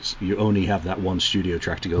you only have that one studio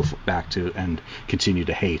track to go back to and continue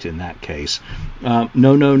to hate in that case.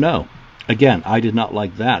 No. Again, I did not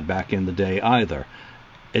like that back in the day either.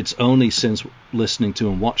 It's only since listening to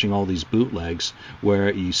and watching all these bootlegs where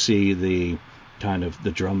you see the kind of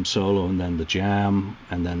the drum solo and then the jam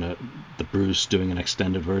and then the Bruce doing an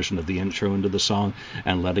extended version of the intro into the song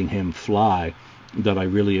and letting him fly, that I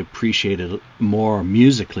really appreciated more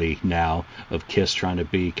musically now of Kiss trying to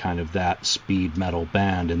be kind of that speed metal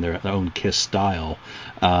band in their own Kiss style.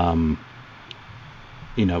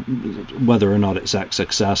 Whether or not it's that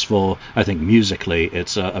successful, I think musically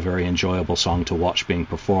it's a very enjoyable song to watch being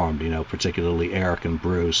performed, particularly Eric and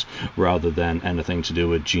Bruce, rather than anything to do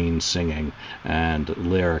with Gene singing and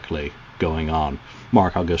lyrically going on.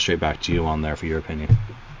 Mark, I'll go straight back to you on there for your opinion.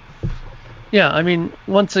 Yeah, I mean,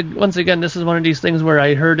 once again, this is one of these things where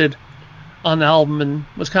I heard it on the album and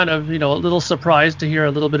was kind of, a little surprised to hear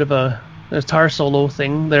a little bit of a guitar solo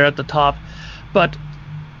thing there at the top. But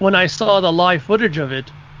when I saw the live footage of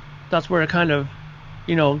it, that's where it kind of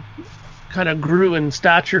grew in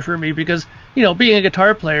stature for me because, being a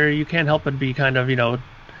guitar player, you can't help but be kind of,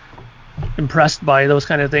 impressed by those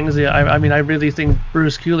kind of things. I mean, I really think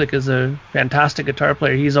Bruce Kulick is a fantastic guitar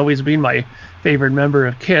player. He's always been my favorite member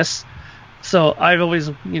of Kiss. So I've always,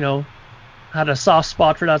 had a soft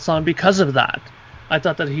spot for that song because of that. I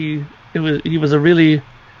thought that he was a really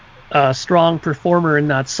strong performer in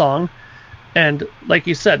that song. And like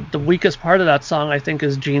you said, the weakest part of that song, I think,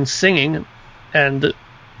 is Gene singing. And,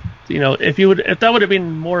 if that would have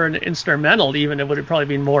been more an instrumental, even, it would have probably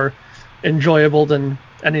been more enjoyable than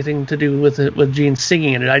anything to do with Gene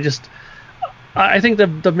singing in it. I think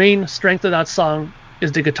the main strength of that song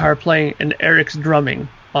is the guitar playing and Eric's drumming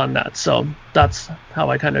on that. So that's how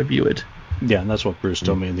I kind of view it. Yeah, and that's what Bruce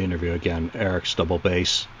told me in the interview. Again, Eric's double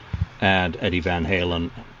bass and Eddie Van Halen,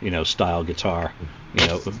 style guitar,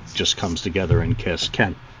 just comes together in Kiss.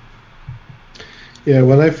 Ken. Yeah,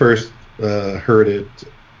 when I first heard it,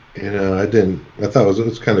 I thought it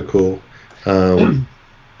was kind of cool, and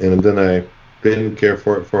then I didn't care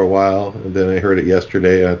for it for a while, and then I heard it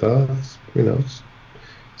yesterday, and I thought,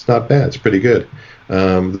 it's not bad, it's pretty good.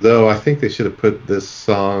 Though I think they should have put this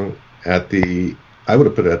song I would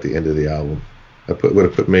have put it at the end of the album.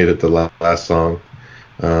 Would have made it the last song,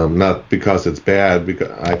 not because it's bad,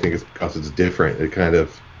 because I think it's because it's different. It kind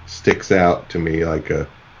of sticks out to me like a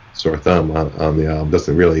sore thumb on the album.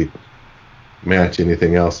 Doesn't really match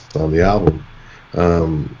anything else on the album.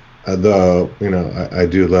 Though I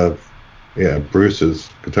do love, Bruce's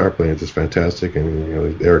guitar playing is just fantastic,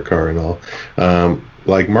 and Eric Carr and all.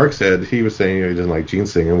 Like Mark said, he was saying he doesn't like Gene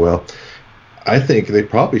singing. Well, I think they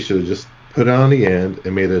probably should have just put it on the end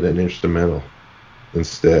and made it an instrumental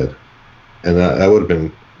instead, and that would have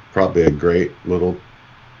been probably a great little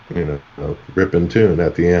ripping tune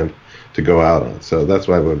at the end to go out on. So that's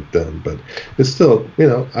what I would have done. But it's still,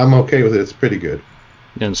 I'm okay with it. It's pretty good.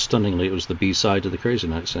 And stunningly, it was the B-side to the Crazy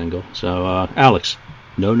Night single. So, Alex,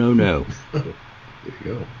 no. There you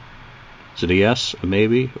go. Is it a yes, a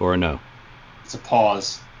maybe, or a no? It's a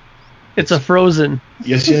pause. It's a Frozen.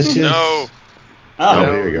 Yes. No. Oh,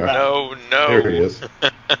 there you go. No. There he is.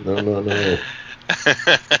 No.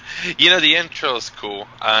 The intro is cool,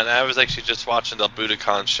 and I was actually just watching the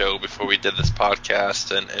Budokan show before we did this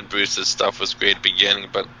podcast, and Bruce's stuff was great at the beginning,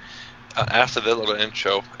 but after the little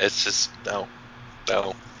intro, it's just no,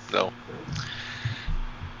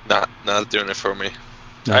 not doing it for me.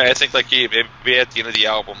 Okay. I think like we at the end of the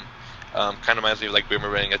album, kind of reminds me of like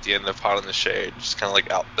Boomerang at the end of Hot in the Shade, just kind of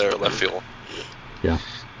like out there left field. Yeah.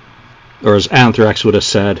 Or as Anthrax would have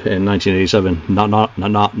said in 1987,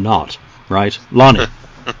 not, right? Lonnie.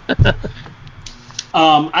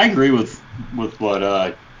 I agree with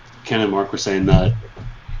what Ken and Mark were saying, that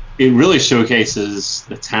it really showcases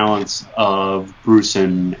the talents of Bruce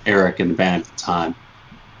and Eric in the band at the time.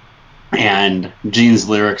 And Gene's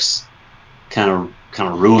lyrics kind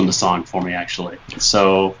of ruined the song for me, actually.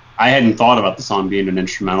 So I hadn't thought about the song being an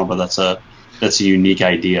instrumental, but that's a unique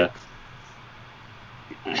idea.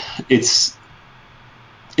 It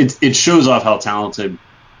shows off how talented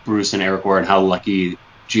Bruce and Eric were, and how lucky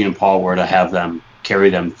Gene and Paul were to have them carry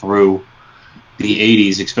them through the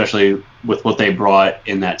 80s, especially with what they brought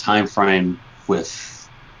in that time frame, with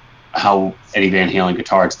how Eddie Van Halen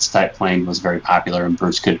guitars type playing was very popular, and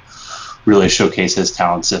Bruce could really showcase his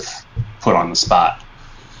talents if put on the spot.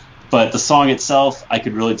 But the song itself, I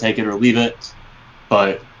could really take it or leave it,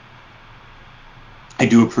 but I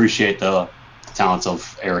do appreciate the talents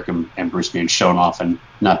of Eric and Bruce being shown off, and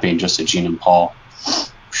not being just a Gene and Paul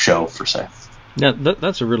show, per se. Yeah,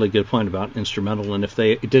 that's a really good point about instrumental, and if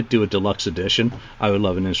they did do a deluxe edition, I would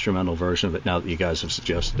love an instrumental version of it now that you guys have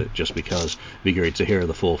suggested it, just because it'd be great to hear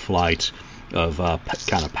the full flight of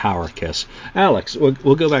kind of power Kiss. Alex,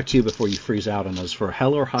 we'll go back to you before you freeze out on us for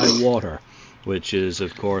Hell or High Water, which is,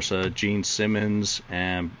 of course, Gene Simmons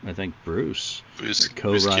and I think Bruce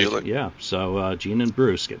co-write. Yeah, so Gene and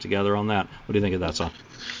Bruce get together on that. What do you think of that song?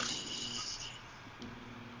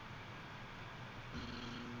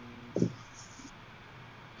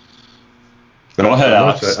 Go ahead,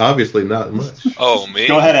 Alex. Obviously not much. Oh, me?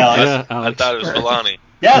 Go ahead, Alex. Yeah, Alex. I thought it was Milani.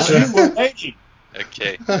 Yes, you were waiting.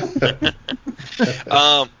 Okay.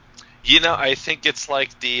 I think it's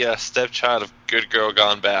like the stepchild of Good Girl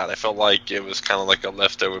Gone Bad. I felt like it was kind of like a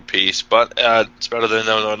leftover piece, but it's better than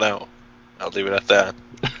No. I'll leave it at that.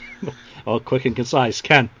 All quick and concise.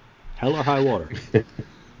 Ken, Hell or High Water?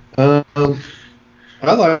 I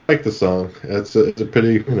like the song. It's a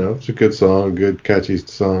pretty, it's a good song, good catchy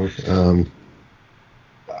song.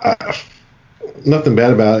 Nothing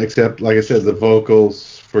bad about it, except, like I said, the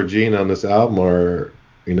vocals for Gene on this album are,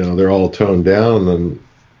 they're all toned down,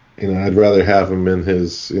 and I'd rather have him in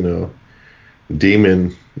his,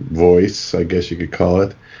 demon voice, I guess you could call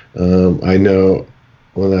it. I know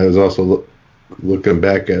when I was also looking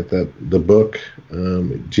back at the book,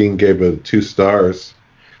 Gene gave it 2 stars.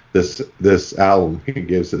 This album, he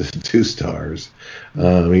gives it 2 stars.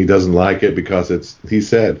 He doesn't like it because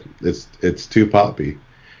it's too poppy.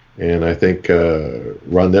 And I think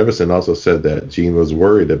Ron Nevison also said that Gene was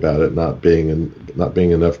worried about it not being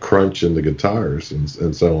enough crunch in the guitars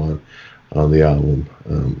and so on the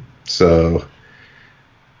album. So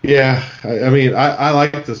yeah, I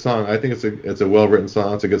like the song. I think it's a well written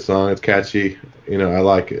song. It's a good song. It's catchy. I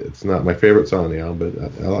like it. It's not my favorite song on the album,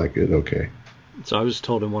 but I like it. Okay. So I was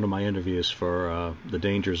told in one of my interviews for the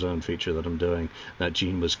Danger Zone feature that I'm doing that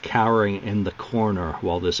Gene was cowering in the corner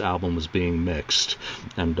while this album was being mixed,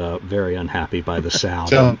 and very unhappy by the sound.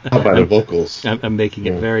 Tell by the vocals. I'm making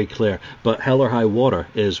it very clear. But Hell or High Water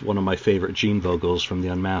is one of my favorite Gene vocals from the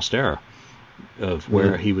Unmasked era, of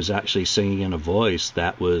where he was actually singing in a voice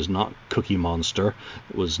that was not Cookie Monster,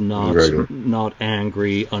 it was not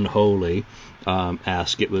angry, unholy,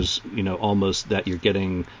 esque. It was, almost that you're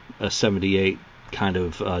getting a 78 kind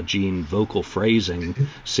of Gene vocal phrasing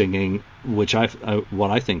singing, which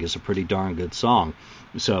what I think is a pretty darn good song.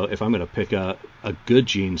 So if I'm going to pick a good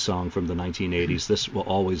Gene song from the 1980s, this will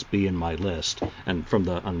always be in my list, and from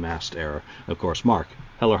the Unmasked era, of course. Mark,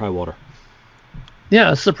 Hell or High Water.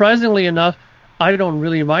 Yeah, surprisingly enough, I don't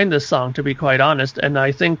really mind this song, to be quite honest, and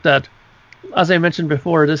I think that, as I mentioned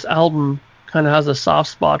before, this album kind of has a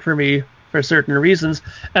soft spot for me for certain reasons,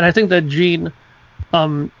 and I think that Gene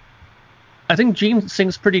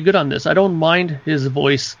sings pretty good on this. I don't mind his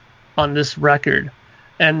voice on this record,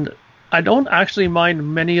 and I don't actually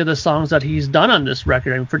mind many of the songs that he's done on this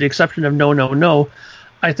record, and for the exception of No No No,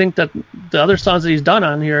 I think that the other songs that he's done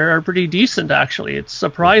on here are pretty decent, actually. It's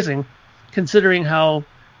surprising, considering how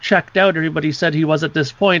checked out everybody said he was at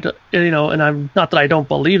this point, and I'm not that I don't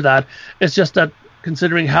believe that. It's just that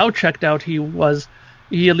considering how checked out he was,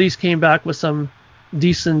 he at least came back with some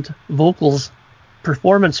decent vocals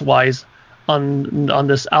performance-wise on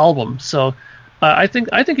this album. So I think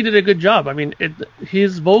he did a good job. I mean,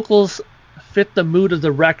 his vocals fit the mood of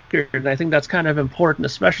the record, and I think that's kind of important,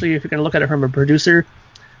 especially if you're going to look at it from a producer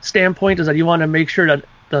standpoint, is that you want to make sure that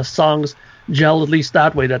the songs gel at least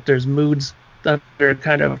that way, that there's moods that are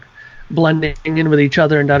kind of blending in with each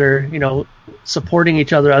other and that are, supporting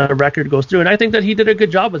each other as the record goes through. And I think that he did a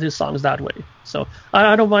good job with his songs that way. So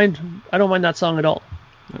I don't mind that song at all.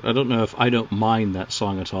 I don't know if I don't mind that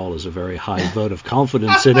song at all is a very high vote of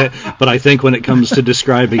confidence in it, but I think when it comes to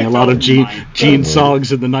describing a lot of Gene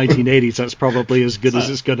songs in the 1980s, that's probably as good as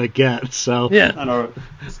it's going to get. So yeah,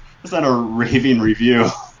 it's not a raving review.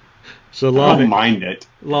 So Lonnie, I don't mind it.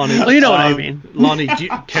 Lonnie, well, you know what I mean. Lonnie, do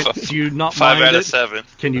you not 5 mind out of it? 7.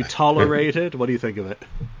 Can you tolerate it? What do you think of it?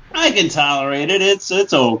 I can tolerate it. It's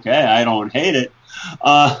okay. I don't hate it.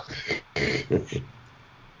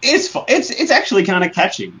 It's actually kind of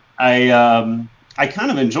catchy. I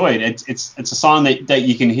kind of enjoy it. It's a song that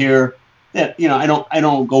you can hear. That I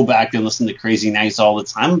don't go back and listen to Crazy Nights all the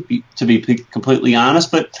time, to be completely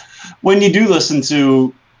honest. But when you do listen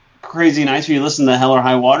to Crazy Nights, or you listen to Hell or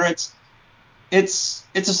High Water, it's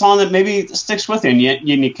a song that maybe sticks with you, and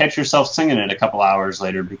you catch yourself singing it a couple hours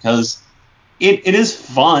later, because it is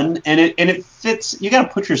fun, and it fits. You got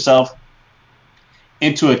to put yourself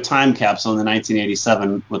into a time capsule in the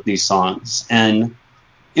 1987 with these songs, and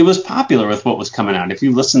it was popular with what was coming out. If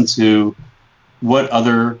you listen to what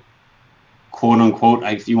other quote unquote,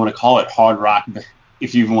 if you want to call it hard rock,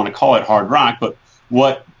 if you even want to call it hard rock, but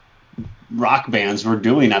what rock bands were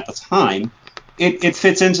doing at the time, it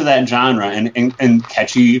fits into that genre, and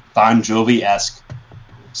catchy Bon Jovi-esque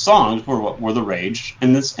songs were the rage,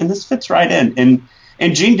 and this fits right in,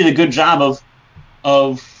 and Gene did a good job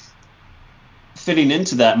of fitting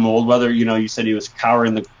into that mold. Whether you said he was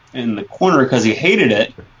cowering in the corner because he hated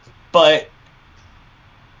it, but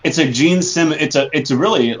it's a Gene Simmons. It's a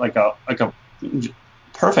really like a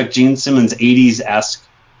perfect Gene Simmons 80s-esque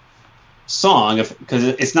song, because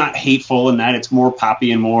it's not hateful in that, it's more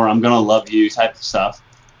poppy and more "I'm gonna love you" type of stuff,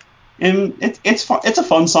 and it's fun. It's a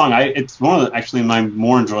fun song. It's one of actually my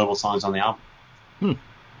more enjoyable songs on the album.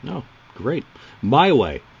 No, great. My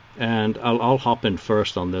Way, and I'll hop in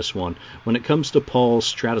first on this one. When it comes to Paul's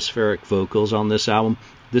stratospheric vocals on this album,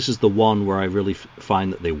 this is the one where I really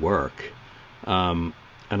find that they work. And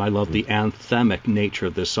I love the anthemic nature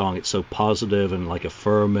of this song. It's so positive and like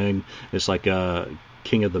affirming. It's like a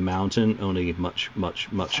King of the Mountain, only much,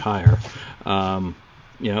 much, much higher.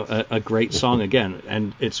 A great song again,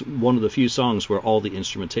 and it's one of the few songs where all the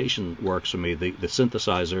instrumentation works for me. The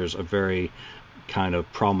synthesizers are very kind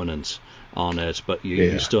of prominent on it, but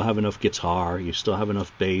you still have enough guitar, you still have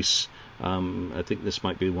enough bass. I think this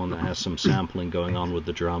might be one that has some sampling going on with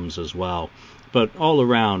the drums as well. But all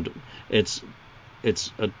around, it's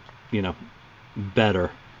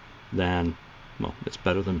better than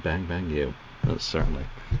Bang Bang You. That's certainly.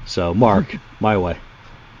 So, Mark, My Way.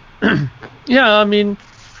 Yeah, I mean,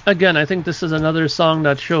 again, I think this is another song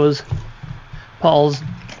that shows Paul's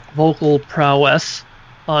vocal prowess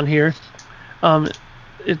on here.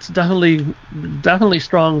 It's definitely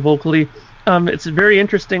strong vocally. It's very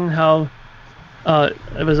interesting how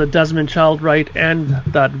it was a Desmond Child write and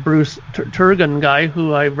that Bruce Turgon guy,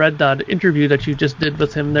 who I read that interview that you just did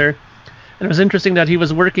with him there, And it was interesting that he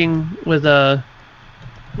was working with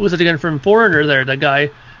who was it again from Foreigner there, the guy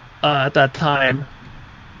at that time.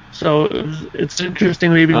 So it's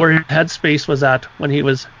interesting maybe where his headspace was at when he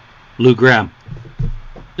was Lou Gramm.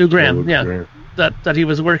 Lou Gramm, yeah. That he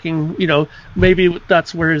was working, maybe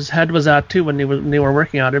that's where his head was at too when they were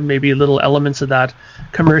working on it. Maybe little elements of that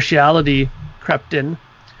commerciality crept in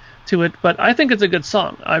to it. But I think it's a good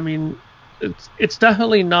song. I mean, it's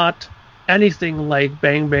definitely not anything like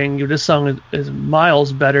Bang Bang You. This song is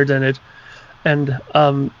miles better than it. And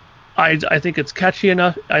I think it's catchy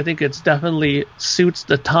enough. I think it's definitely suits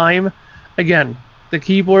the time. Again, the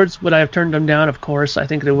keyboards, would I have turned them down? Of course, I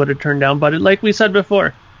think they would have turned down. But like we said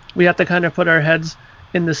before, we have to kind of put our heads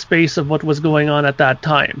in the space of what was going on at that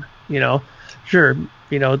time. Sure,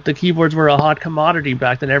 the keyboards were a hot commodity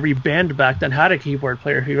back then. Every band back then had a keyboard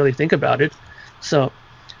player, if you really think about it. So,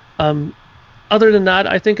 other than that,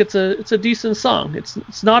 I think it's a decent song.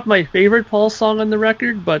 It's not my favorite Paul song on the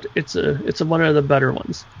record, but it's one of the better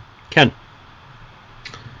ones. Ken.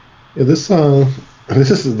 Yeah, this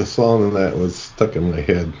is the song that was stuck in my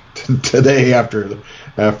head today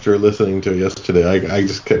after listening to it yesterday. I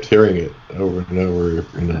just kept hearing it over and over,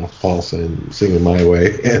 Paul singing My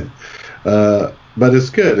Way, and but it's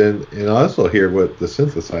good, and I also hear what the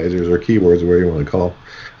synthesizers or keyboards, whatever you want to call,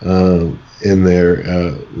 in there,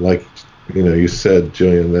 like you said,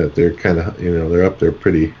 Julian, that they're kind of they're up there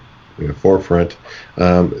pretty forefront.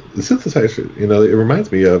 The synthesizer, it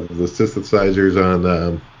reminds me of the synthesizers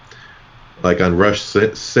on like on Rush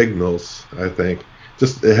Signals, I think.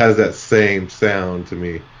 Just it has that same sound to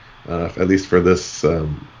me, at least for this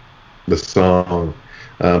song.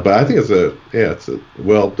 But I think it's a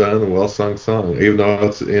well done and well sung song, even though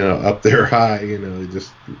it's up there high. They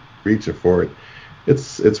just reaching for it.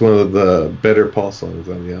 It's one of the better Paul songs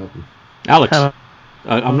on the album. Alex.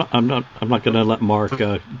 I'm not going to let Mark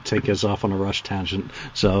take us off on a Rush tangent.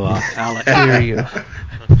 So, Alex, here you.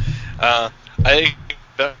 I think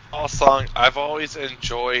the Paul song I've always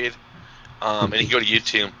enjoyed, and you can go to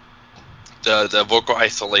YouTube, the vocal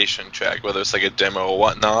isolation track, whether it's like a demo or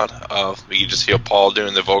whatnot, you just hear Paul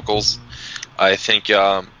doing the vocals. I think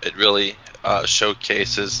it really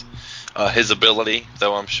showcases his ability,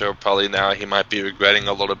 though I'm sure probably now he might be regretting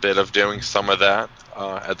a little bit of doing some of that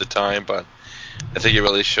at the time, but I think it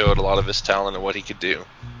really showed a lot of his talent and what he could do.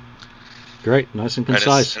 Great, nice and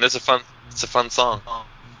concise. And it's a fun song.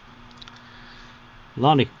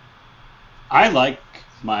 Lonnie. I like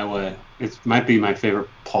My Way. It might be my favorite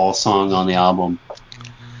Paul song on the album.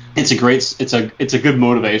 It's a good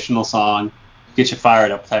motivational song, get you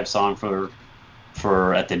fired up type song for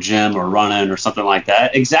at the gym or running or something like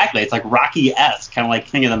that. Exactly, it's like Rocky-esque, kind of like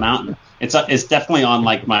King of the Mountain. It's definitely on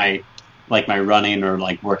like my running or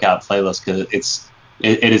like workout playlist because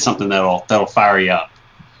it is something that'll fire you up,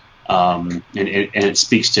 and it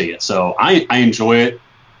speaks to you. So I enjoy it.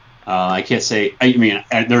 I can't say. I mean,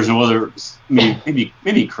 there's no other.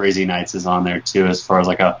 Maybe Crazy Nights is on there too, as far as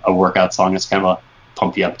like a workout song. It's kind of a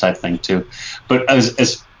pump you up type thing too. But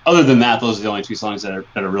as other than that, those are the only two songs that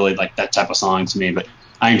are really like that type of song to me. But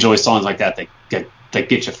I enjoy songs like that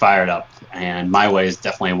get you fired up, and My Way is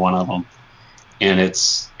definitely one of them. And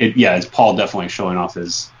it's Paul definitely showing off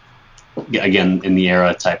his, again, in the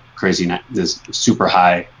era type Crazy Night, this super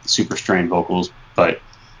high, super strained vocals. But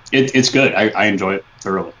it's good. I enjoy it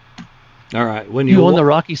thoroughly. All right, when you own the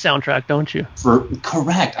Rocky soundtrack, don't you?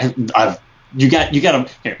 Correct. You got to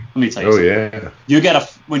here. Let me tell you. Oh something. yeah. You got to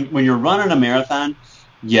when you're running a marathon,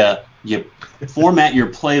 you format your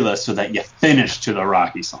playlist so that you finish to the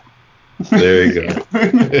Rocky song. There you go.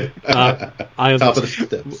 Eye of Top of the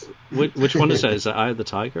steps. Which one is that? Is that Eye of the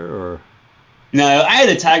Tiger or? No, Eye of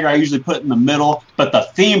the Tiger I usually put in the middle, but the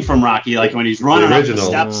theme from Rocky, like when he's running up the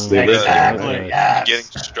steps, exactly. Right. Yes. Getting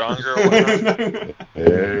stronger or whatnot.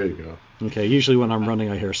 There you go. Okay, usually when I'm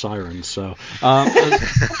running I hear sirens, so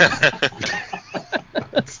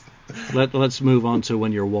let's move on to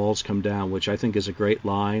When Your Walls Come Down, which I think is a great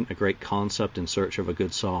line, a great concept in search of a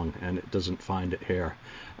good song, and it doesn't find it here.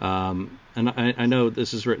 And I know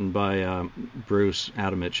this is written by Bruce,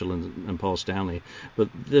 Adam Mitchell, and Paul Stanley, but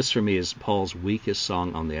this for me is Paul's weakest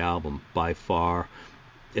song on the album by far.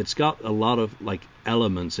 It's got a lot of like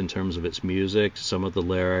elements in terms of its music, some of the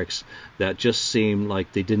lyrics that just seem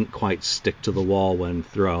like they didn't quite stick to the wall when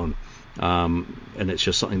thrown. And it's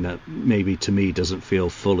just something that maybe to me doesn't feel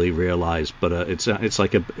fully realized, but it's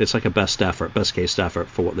like a best case effort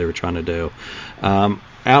for what they were trying to do.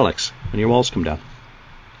 Alex, When Your Walls Come Down.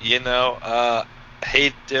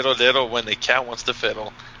 Hey Diddle Diddle, When the Cat Wants to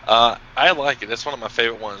Fiddle. I like it. It's one of my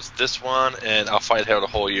favorite ones. This one and I'll Fight Hell the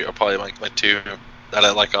Whole Year are probably like my two that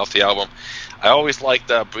I like off the album. I always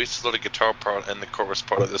liked Bruce's little guitar part and the chorus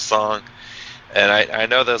part of this song. And I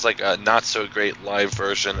know there's like a not so great live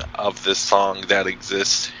version of this song that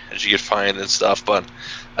exists as you could find and stuff, but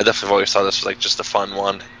I definitely always thought this was like just a fun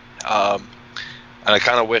one. And I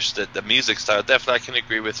kind of wish that the music style, definitely I can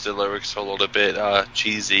agree with the lyrics are a little bit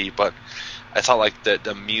cheesy, but I thought like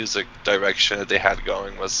the music direction that they had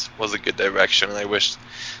going was a good direction, and I wish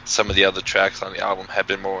some of the other tracks on the album had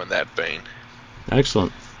been more in that vein.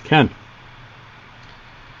 Excellent. Ken?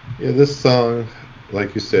 Yeah, this song,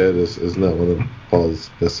 like you said, is not one of Paul's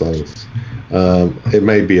best songs. It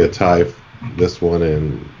may be a tie, this one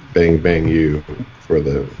and Bang Bang You, for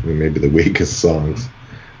maybe the weakest songs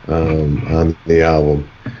on the album.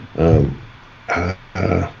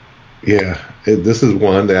 This is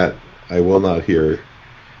one that I will not hear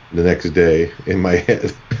the next day in my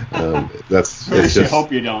head. I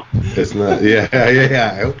hope you don't. It's not. Yeah.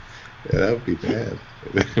 That would be bad.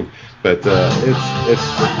 But it's.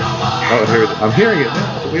 Oh, here I'm hearing it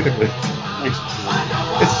now. Wait a minute.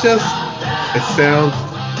 It's just. It sounds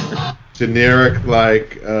generic,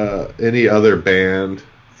 like any other band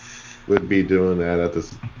would be doing that at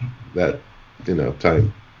that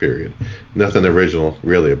time period. Nothing original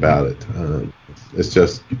really about it. It's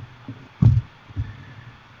just.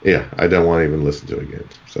 Yeah, I don't want to even listen to it again.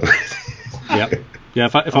 So. Yep. Yeah,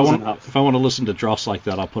 if I want to listen to Dross like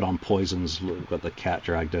that, I'll put on Poison's got the cat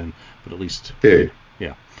dragged in. But at least,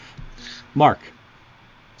 yeah. Mark.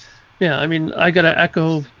 Yeah, I mean, I gotta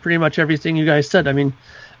echo pretty much everything you guys said. I mean,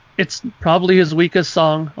 it's probably his weakest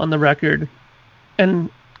song on the record, and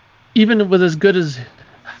even with as good as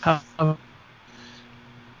how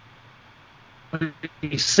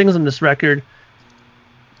he sings on this record,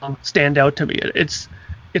 stand out to me.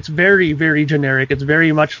 It's very, very generic. It's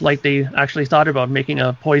very much like they actually thought about making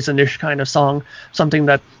a Poison-ish kind of song, something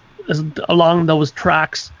that is along those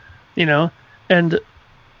tracks, and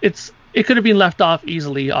it could have been left off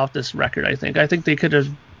easily off this record. I think they could have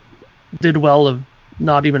did well of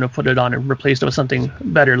not even have put it on and replaced it with something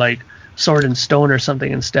better like Sword and Stone or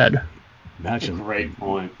something instead. Great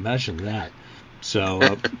point. Imagine that.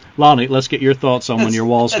 So, Lonnie, let's get your thoughts on When Your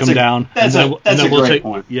Walls Come Down. That's a great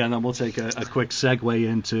point. Yeah, and then we'll take a quick segue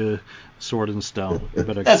into Sword and Stone.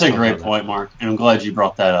 That's a great point, Mark, and I'm glad you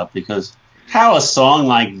brought that up, because how a song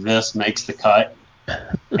like this makes the cut,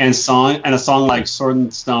 and a song like Sword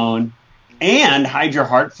and Stone, and Hide Your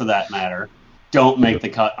Heart for that matter, don't make the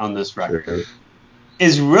cut on this record,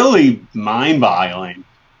 is really mind-boggling.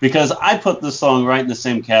 Because I put this song right in the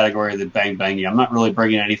same category that Bang Bang You. I'm not really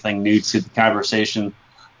bringing anything new to the conversation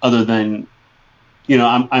other than,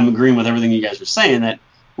 I'm agreeing with everything you guys are saying, that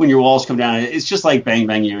When Your Walls Come Down, it's just like Bang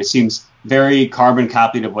Bang You. It seems very carbon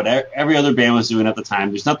copied of what every other band was doing at the time.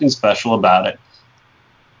 There's nothing special about it.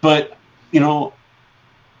 But,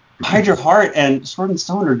 Hide Your Heart and Sword and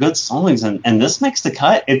Stone are good songs, and this makes the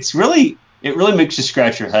cut. It really makes you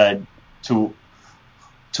scratch your head to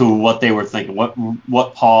what they were thinking,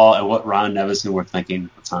 what Paul and what Ron Nevison were thinking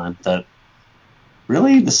at the time. That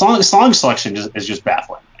really the song selection is just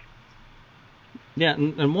baffling. Yeah,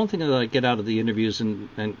 and one thing that I get out of the interviews and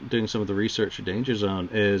doing some of the research for Danger Zone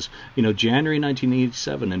is, January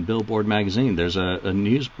 1987 in Billboard magazine, there's a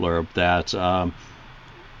news blurb that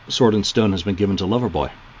Sword and Stone has been given to Loverboy,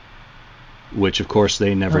 which of course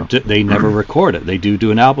they never record it. They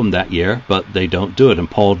do an album that year, but they don't do it.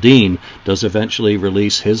 And Paul Dean does eventually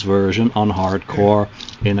release his version on hardcore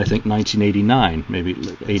in, I think, 1989, maybe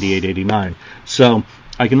 88, 89. So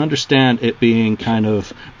I can understand it being kind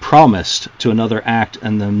of promised to another act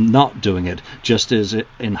and them not doing it, just as it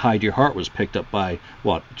in Hide Your Heart was picked up by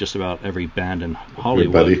just about every band in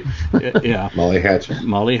Hollywood. Yeah. Molly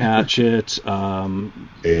Hatchet,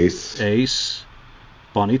 Ace,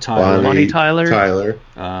 Bonnie Tyler.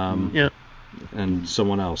 Yeah. And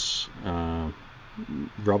someone else.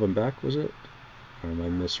 Robin Beck, was it? Or am I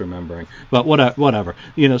misremembering? But whatever.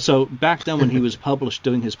 So back then when he was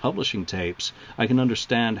doing his publishing tapes, I can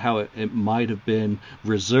understand how it might have been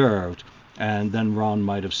reserved. And then Ron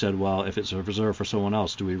might have said, well, if it's reserved for someone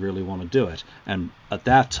else, do we really want to do it? And at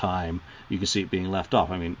that time, you can see it being left off.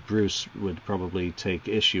 I mean, Bruce would probably take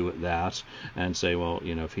issue with that and say, well,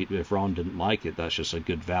 if Ron didn't like it, that's just a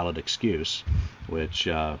good, valid excuse, which,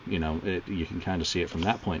 you can kind of see it from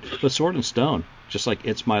that point. But Sword and Stone, just like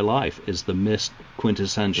It's My Life, is the missed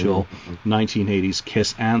quintessential 1980s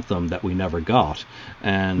Kiss anthem that we never got.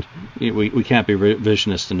 And we can't be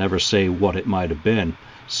revisionist and never say what it might have been.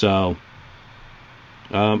 So...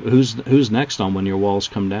 who's next on When Your Walls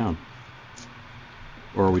Come Down?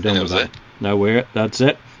 Or are we done with that? No, that's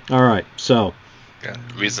it. All right. So Yeah,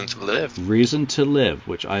 Reason to Live. Reason to Live,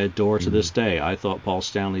 which I adore to this day. I thought Paul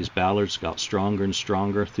Stanley's ballads got stronger and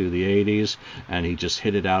stronger through the 80s, and he just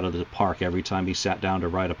hit it out of the park every time he sat down to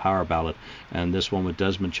write a power ballad. And this one with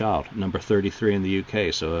Desmond Child, number 33 in the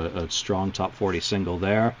UK, so a strong top 40 single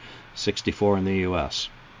there, 64 in the US.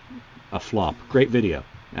 A flop. Great video.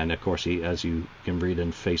 And of course, he, as you can read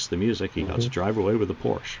in Face the Music, he got to drive away with a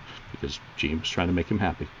Porsche because Gene was trying to make him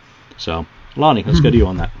happy. So, Lonnie, let's go to you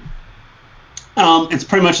on that. It's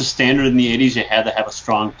pretty much a standard in the 80s. You had to have a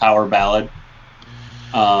strong power ballad.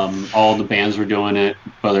 All the bands were doing it,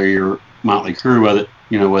 whether you're Motley Crue,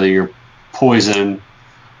 whether you're Poison,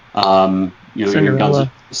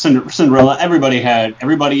 Cinderella. Cinderella. Everybody had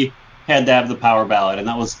to have the power ballad, and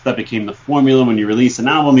that became the formula when you release an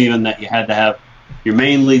album. Even that you had to have your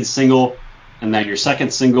main lead single, and then your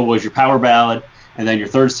second single was your power ballad, and then your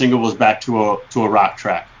third single was back to a rock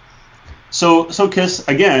track. So Kiss,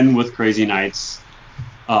 again, with Crazy Nights,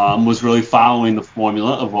 was really following the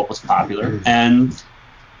formula of what was popular. And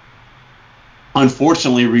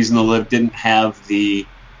unfortunately, Reason to Live didn't have the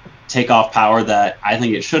takeoff power that I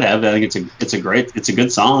think it should have. I think it's a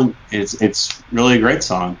good song. It's really a great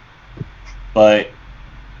song. But,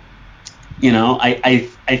 I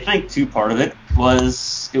think, too, part of it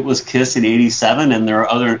was Kiss in 87, and there are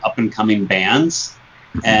other up-and-coming bands.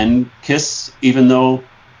 And Kiss, even though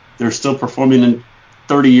they're still performing in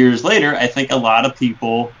 30 years later, I think a lot of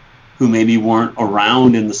people who maybe weren't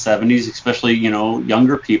around in the 70s, especially,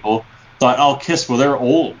 younger people, thought, oh, Kiss, well, they're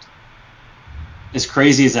old. As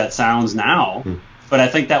crazy as that sounds now. But I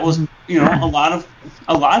think that was, a lot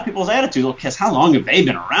of people's attitude. Well, Kiss, how long have they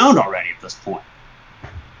been around already at this point?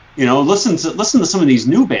 Listen to some of these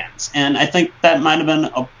new bands. And I think that might have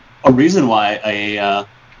been a reason why a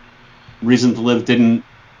Reason to Live didn't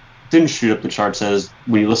shoot up the charts. As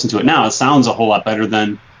when you listen to it now, it sounds a whole lot better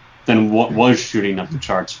than what was shooting up the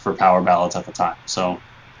charts for power ballads at the time. So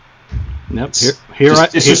Yep.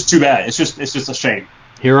 it's just too bad. It's just a shame.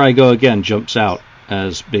 Here I Go Again jumps out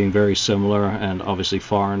as being very similar, and obviously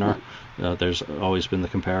Foreigner. There's always been the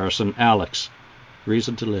comparison. Alex,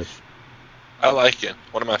 Reason to Live. I like it.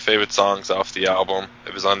 One of my favorite songs off the album.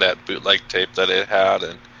 It was on that bootleg tape that it had,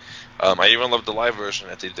 and I even loved the live version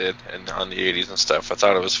that they did on the 80s and stuff. I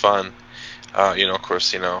thought it was fun. Of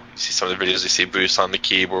course, you see some of the videos, you see Bruce on the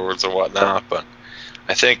keyboards and whatnot, but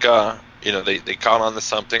I think, they caught on to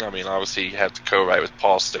something. I mean, obviously you had to co-write with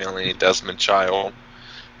Paul Stanley, Desmond Child,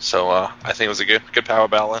 so I think it was a good power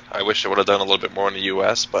ballad. I wish it would have done a little bit more in the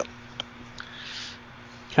U.S., but...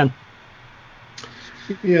 Ken?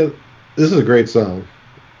 Yeah, this is a great song.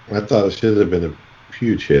 I thought it should have been a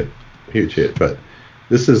huge hit, but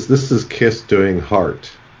this is Kiss doing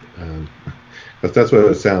Heart. But that's what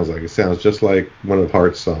it sounds like. It sounds just like one of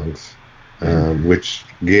Heart's songs, which,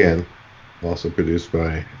 again, also produced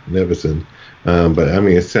by Nevison. But, I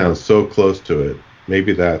mean, it sounds so close to it.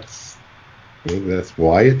 Maybe that's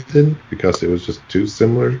why it didn't, because it was just too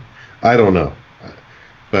similar. I don't know.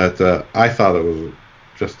 But I thought it was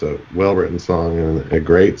just a well-written song and a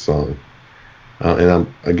great song.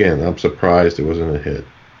 And I'm surprised it wasn't a hit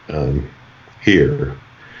here.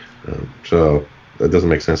 So that doesn't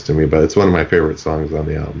make sense to me, but it's one of my favorite songs on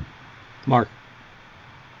the album. Mark?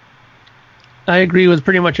 I agree with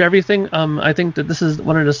pretty much everything. I think that this is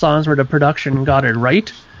one of the songs where the production got it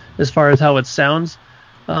right as far as how it sounds.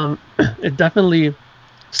 It definitely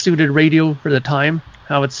suited radio for the time,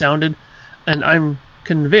 how it sounded. And I'm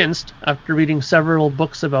convinced, after reading several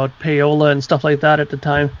books about payola and stuff like that at the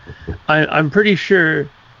time, I'm pretty sure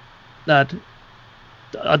that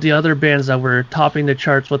the other bands that were topping the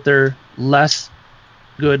charts with their less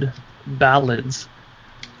good ballads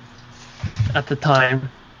at the time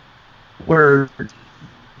were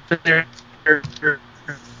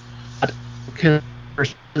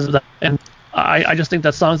and I just think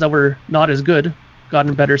that songs that were not as good got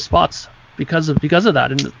in better spots because of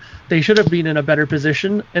that, and they should have been in a better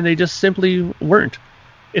position, and they just simply weren't.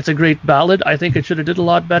 It's a great ballad. I think it should have did a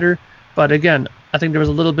lot better, but again, I think there was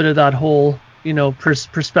a little bit of that whole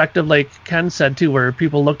perspective, like Ken said too, where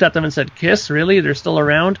people looked at them and said, Kiss, really? They're still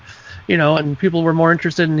around? And people were more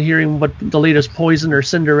interested in hearing what the latest Poison or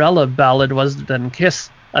Cinderella ballad was than Kiss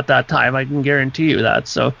at that time. I can guarantee you that.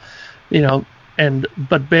 So,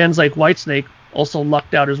 but bands like Whitesnake also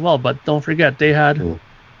lucked out as well. But don't forget, they had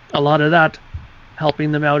a lot of that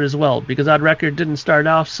helping them out as well, because that record didn't start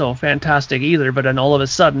off so fantastic either. But then all of a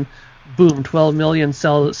sudden, boom, 12 million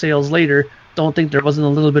sales later. Don't think there wasn't a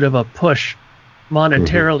little bit of a push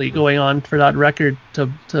monetarily going on for that record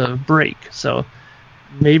to break. So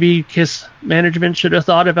maybe Kiss management should have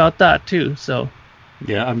thought about that too. So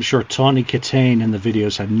Yeah, I'm sure Tawny Katane in the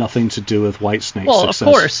videos had nothing to do with Whitesnake's Well,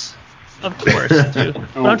 success. of course, too.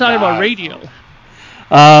 But I'm talking about radio.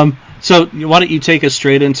 So why don't you take us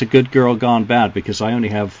straight into Good Girl Gone Bad, because I only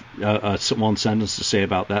have one sentence to say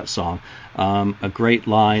about that song. A great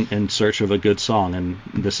line in search of a good song, and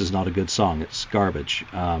this is not a good song. It's garbage.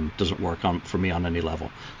 Doesn't work for me on any level.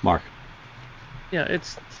 Mark. Yeah,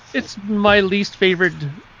 it's my least favorite.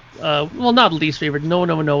 Well, not least favorite.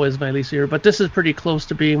 No is my least favorite, but this is pretty close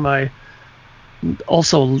to being my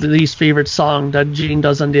also least favorite song that Gene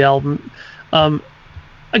does on the album.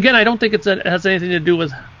 Again, I don't think it has anything to do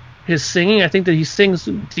with his singing. I think that he sings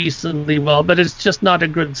decently well, but it's just not a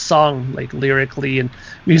good song, like lyrically and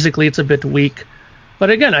musically. It's a bit weak.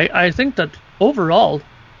 But again, I think that overall,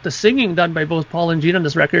 the singing done by both Paul and Gene on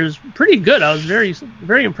this record is pretty good. I was very,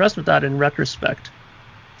 very impressed with that in retrospect.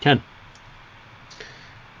 Ken.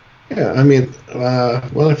 Yeah, I mean,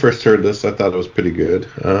 when I first heard this, I thought it was pretty good.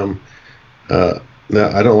 Now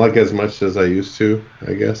I don't like it as much as I used to,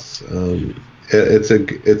 I guess.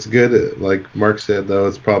 It's good. Like Mark said, though,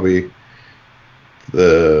 it's probably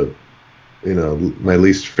my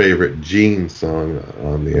least favorite Gene song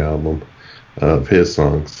on the album of his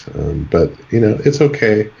songs. But it's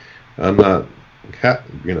okay. I'm not,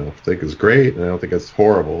 think it's great, and I don't think it's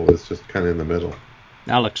horrible. It's just kind of in the middle.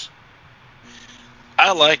 Alex.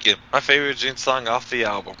 I like it. My favorite Gene song off the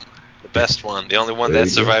album. The best one. The only one that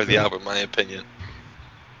survived the album, in my opinion.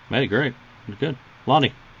 Hey, great. Good.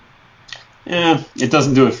 Lonnie. Yeah, it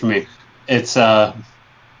doesn't do it for me. It's I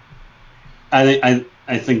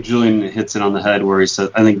think Julian hits it on the head where he says,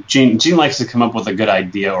 I think Gene likes to come up with a good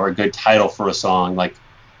idea or a good title for a song, like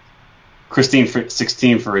Christine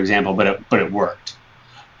 16, for example, but it worked.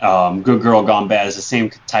 Good Girl Gone Bad is the same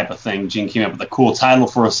type of thing. Gene came up with a cool title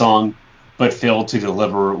for a song, but failed to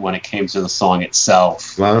deliver when it came to the song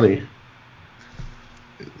itself. Lonnie,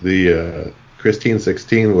 the Christine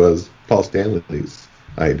 16 was Paul Stanley's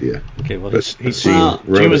idea. Okay, well,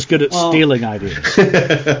 Gene was good at stealing ideas.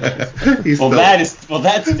 That's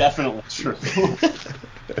definitely true.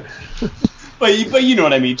 but you know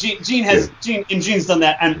what I mean. Gene's done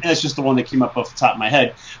that, and that's just the one that came up off the top of my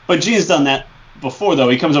head. But Gene's done that before, though.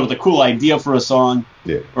 He comes up with a cool idea for a song,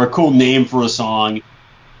 or a cool name for a song,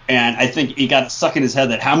 and I think he got stuck in his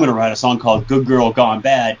head that I'm going to write a song called "Good Girl Gone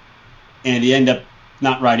Bad," and he ended up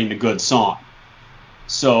not writing a good song.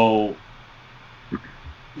 So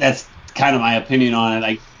that's kind of my opinion on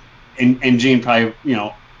it. And Gene probably,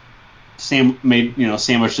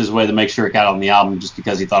 sandwiched his way to make sure it got on the album just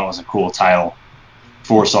because he thought it was a cool title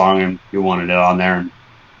for a song and he wanted it on there. And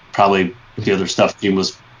probably the other stuff Gene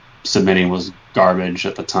was submitting was garbage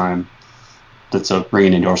at the time. That's a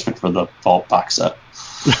ringing endorsement for the Vault box set.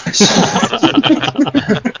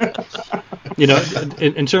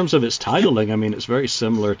 In terms of its titling, I mean, it's very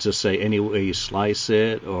similar to, say, Any Way You Slice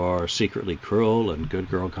It or Secretly Cruel and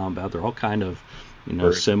Good Girl Gone Bad. They're all kind of,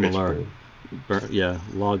 similar.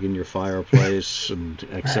 Log in your fireplace and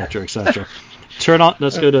et cetera, et cetera.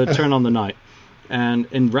 Let's go to Turn on the Night. And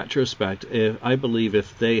in retrospect, I believe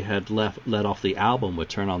if they had let off the album with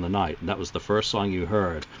Turn on the Night, and that was the first song you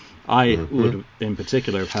heard, I would, in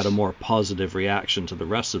particular, have had a more positive reaction to the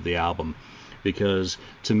rest of the album. Because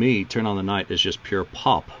to me, Turn on the Night is just pure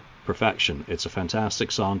pop perfection. It's a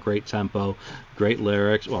fantastic song, great tempo, great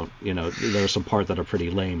lyrics. Well, there are some parts that are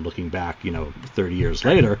pretty lame looking back, 30 years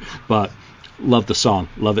later, but love the song,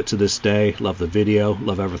 love it to this day, love the video,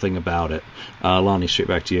 love everything about it. Lonnie, straight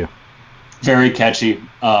back to you. Very catchy,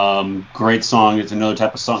 great song. It's another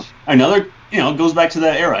type of song. It goes back to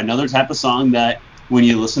that era. Another type of song that when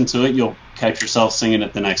you listen to it, you'll catch yourself singing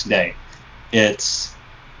it the next day. It's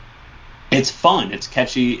fun. It's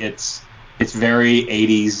catchy. It's very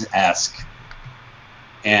 80s-esque.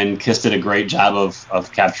 And Kiss did a great job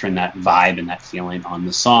of capturing that vibe and that feeling on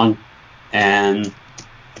the song. And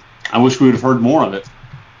I wish we would have heard more of it.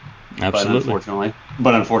 Absolutely.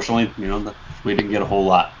 But unfortunately, we didn't get a whole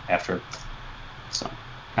lot after. So,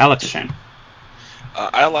 Alex. It's a shame.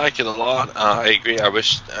 I like it a lot. I agree. I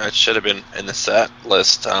wish it should have been in the set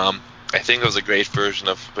list. I think it was a great version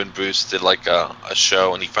of when Bruce did like a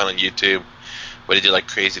show and he found on YouTube where they did like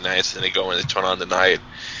Crazy Nights and they go and they Turn on the Night.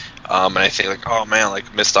 And I think like, oh man,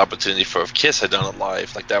 like missed opportunity for if Kiss had done it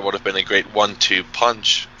live. Like that would have been a great 1-2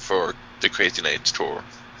 punch for the Crazy Nights tour.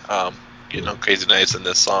 Crazy Nights and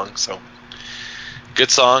this song. So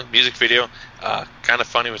good song, music video. Kind of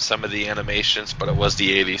funny with some of the animations, but it was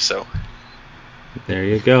the 80s, so. There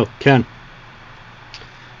you go. Ken.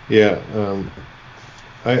 Yeah,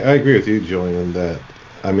 I agree with you, Julian, that,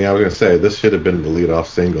 I was going to say, this should have been the lead-off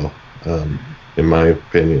single, in my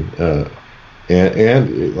opinion.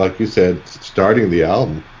 and like you said, starting the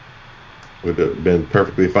album would have been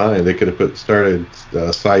perfectly fine. They could have started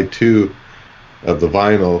side 2 of the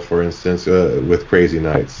vinyl, for instance, with Crazy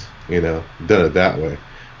Nights. Done it that way.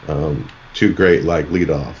 2 great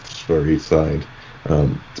lead-offs for each side.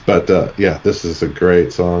 But this is a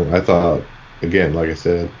great song. I thought, again, like I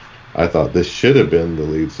said, I thought this should have been the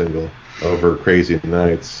lead single over Crazy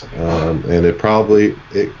Nights, and it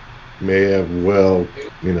may have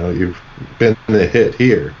you've been a hit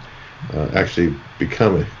here, actually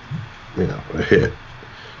become a hit.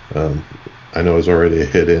 I know it was already a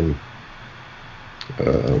hit in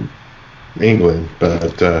England,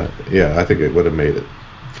 but I think it would have made it.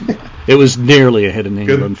 It was nearly a hit in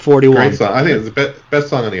England. 41. Great song. I think it's the best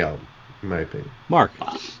song on the album, in my opinion. Mark.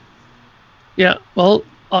 Yeah, well,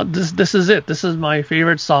 this is it. This is my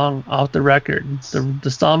favorite song off the record. The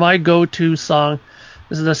song, my go-to song.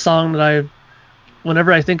 This is a song that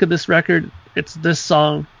whenever I think of this record, it's this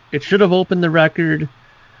song. It should have opened the record.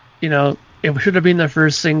 It should have been the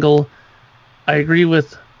first single. I agree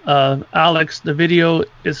with Alex. The video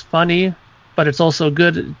is funny, but it's also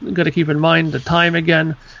good to keep in mind the time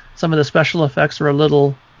again. Some of the special effects are a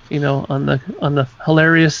little, on the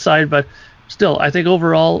hilarious side, but still, I think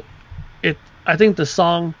overall, I think the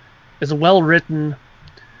song is well written,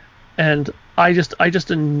 and I just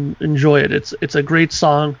enjoy it. It's a great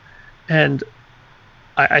song, and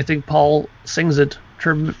I think Paul sings it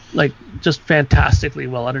just fantastically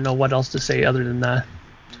well. I don't know what else to say other than that.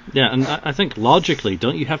 Yeah, and I think logically,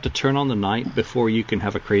 don't you have to turn on the night before you can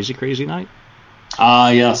have a crazy, crazy night?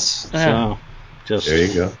 Yes. So, just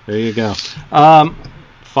there you go.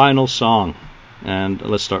 Final song, and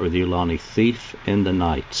let's start with you, Lonnie. Thief in the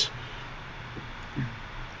Night.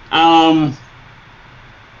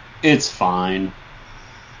 It's fine.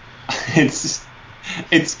 It's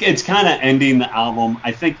kind of ending the album.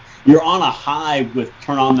 I think you're on a high with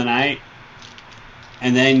Turn on the Night,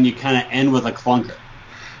 and then you kind of end with a clunker.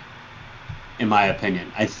 In my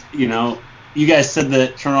opinion, you guys said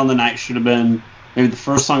that Turn on the Night should have been maybe the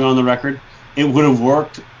first song on the record. It would have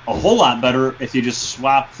worked a whole lot better if you just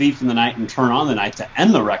swapped Thief in the Night and Turn on the Night to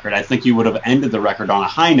end the record. I think you would have ended the record on a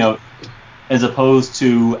high note, as opposed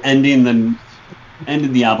to ending the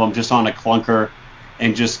album just on a clunker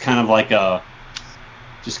and just kind of like a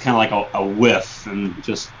whiff and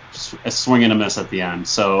just a swing and a miss at the end.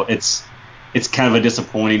 So it's kind of a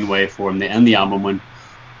disappointing way for him to end the album when,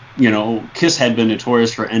 Kiss had been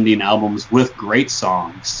notorious for ending albums with great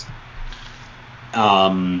songs.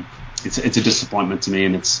 It's a disappointment to me,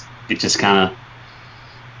 and it just kind of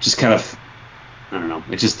I don't know.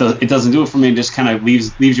 It doesn't do it for me. It just kind of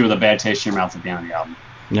leaves you with a bad taste in your mouth at the end of the album.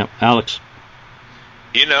 Yep, Alex.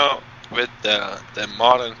 With the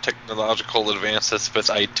modern technological advances with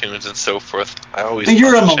iTunes and so forth, I always. And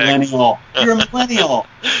you're a millennial. You're a millennial.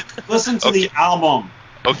 Listen to the album.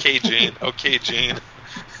 Okay, Gene.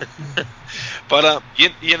 But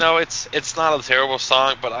it's not a terrible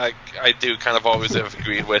song, but I do kind of always have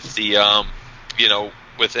agreed with the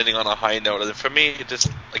with ending on a high note. And for me, it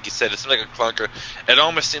just, like you said, it's like a clunker. It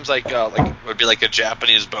almost seems like it would be like a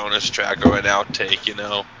Japanese bonus track or an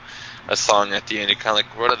outtake, a song at the end. You're kind of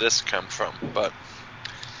like, where did this come from? But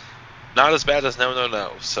not as bad as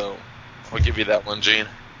No. So I'll give you that one, Gene.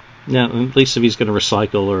 Yeah, at least if he's going to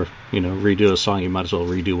recycle or redo a song, he might as well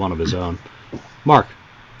redo one of his own. Mark.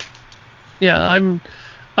 Yeah,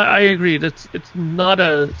 I agree. It's not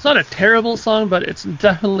a terrible song, but it's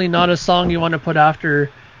definitely not a song you want to put after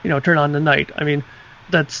Turn on the Night. I mean,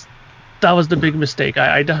 that was the big mistake.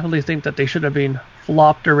 I definitely think that they should have been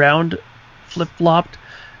flip-flopped,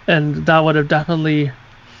 and that would have definitely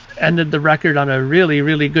ended the record on a really,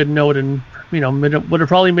 really good note, and would have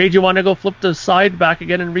probably made you want to go flip the side back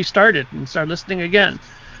again and restart it and start listening again.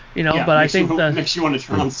 But I think that makes you want to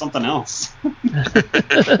turn on something else.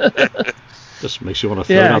 Just makes you want to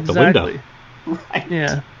throw it out the window. Right.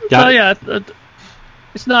 Yeah. Got it.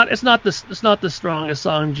 It's not the strongest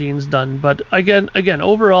song Gene's done, but again,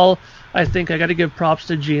 overall, I think I got to give props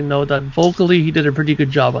to Gene though that vocally he did a pretty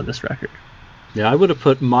good job on this record. Yeah, I would have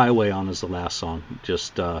put My Way on as the last song,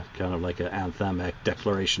 just kind of like an anthemic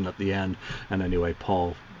declaration at the end. And anyway,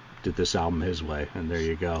 Paul did this album his way, and there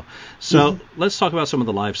you go. So let's talk about some of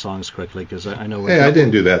the live songs quickly, because I know. Hey, I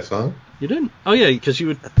didn't do that song. You didn't? Oh yeah, because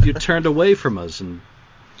you turned away from us, and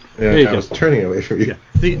I was turning away from you. Yeah,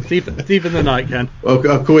 Thief in the Night, Ken.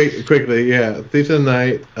 Quickly, yeah, Thief in the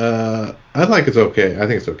Night. I like it's okay. I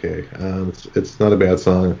think it's okay. It's not a bad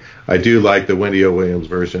song. I do like the Wendy O. Williams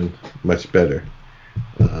version much better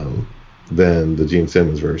than the Gene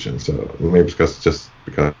Simmons version. So maybe because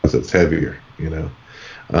it's heavier,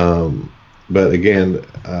 But again,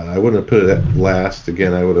 I wouldn't have put it at last.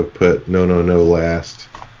 Again, I would have put No No No last,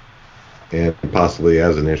 and possibly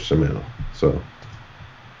as an instrumental. So.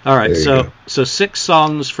 All right, so 6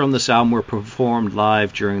 songs from this album were performed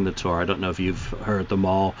live during the tour. I don't know if you've heard them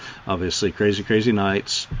all. Obviously, Crazy Crazy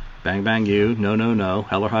Nights, Bang Bang You, No No No,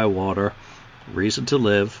 Hell or High Water, Reason to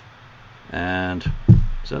Live, and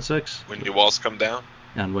is that 6? When Your Walls Come Down.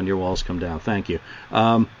 And When Your Walls Come Down. Thank you.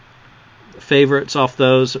 Favorites off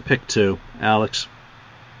those? Pick 2. Alex?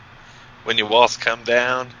 When Your Walls Come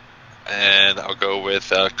Down, and I'll go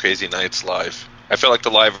with Crazy Nights live. I feel like the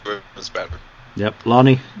live version is better. Yep.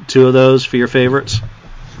 Lonnie, 2 of those for your favorites?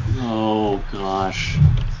 Oh, gosh.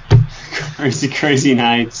 Crazy Crazy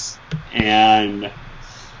Nights and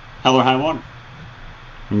Hell or High Water.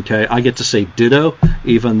 Okay, I get to say ditto,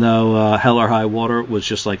 even though Hell or High Water was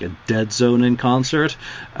just like a dead zone in concert.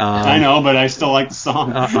 I know, but I still like the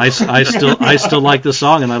song. I still like the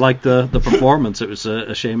song, and I like the performance. It was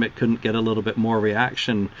a shame it couldn't get a little bit more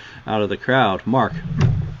reaction out of the crowd. Mark?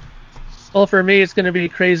 Well, for me, it's going to be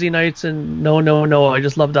Crazy Nights and No No No. I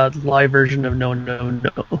just love that live version of No No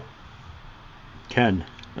No. Ken,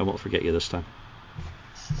 I won't forget you this time.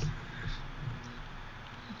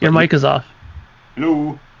 Your mic is off.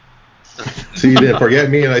 Hello. So you didn't forget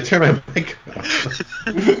me, and I turned my mic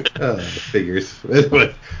off. Figures.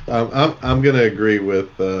 Anyway, I'm gonna agree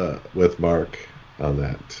with Mark on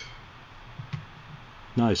that.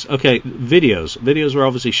 Nice. Okay, videos. Videos were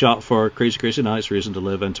obviously shot for Crazy Crazy Nights, Reason to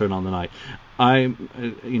Live, and Turn on the Night.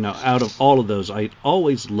 Out of all of those, I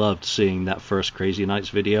always loved seeing that first Crazy Nights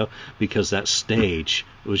video because that stage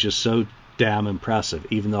was just so damn impressive.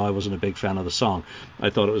 Even though I wasn't a big fan of the song, I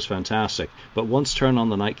thought it was fantastic. But once Turn on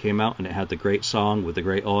the Night came out and it had the great song with the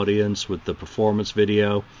great audience with the performance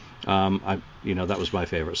video, that was my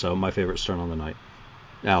favorite. So my favorite is Turn on the Night.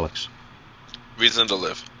 Alex? Reason to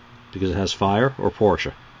Live. Because it has fire or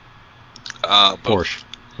Porsche? Both. Porsche.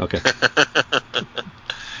 Okay.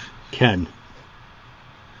 Ken?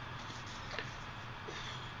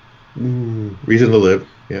 Reason to Live.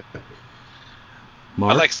 Yeah.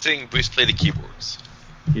 Mark? I like seeing Bruce play the keyboards.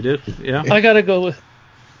 You do? Yeah. I gotta go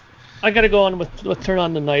on with Turn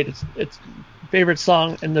on the Night. It's favorite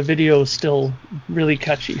song, and the video is still really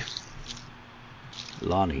catchy.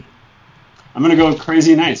 Lonnie? I'm gonna go with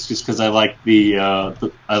Crazy Nights just because I like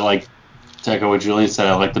I like, to echo what Julian said,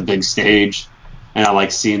 I like the big stage, and I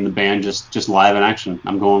like seeing the band just live in action.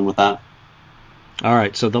 I'm going with that. All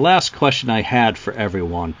right, so the last question I had for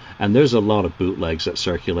everyone, and there's a lot of bootlegs that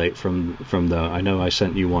circulate from the. I know I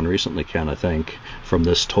sent you one recently, Ken. I think from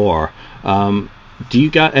this tour. Do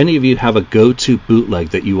you got any of you have a go-to bootleg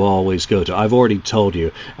that you always go to? I've already told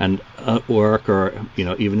you, and at work or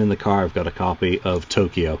even in the car, I've got a copy of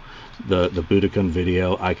Tokyo, the Budokan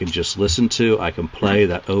video. I can just listen to. I can play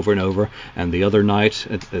that over and over. And the other night,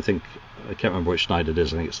 I can't remember which night it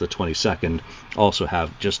is. I think it's the 22nd. Also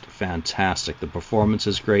have just fantastic. The performance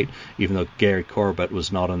is great, even though Gary Corbett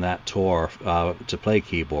was not on that tour to play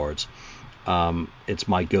keyboards. It's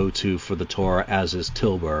my go-to for the tour, as is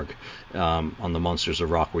Tilburg on the Monsters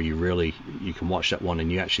of Rock, where you can watch that one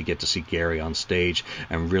and you actually get to see Gary on stage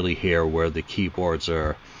and really hear where the keyboards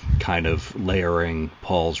are kind of layering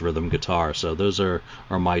Paul's rhythm guitar. So those are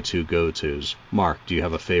my 2 go-tos. Mark, do you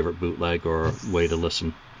have a favorite bootleg or way to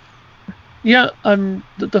listen? Yeah,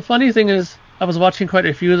 the funny thing is, I was watching quite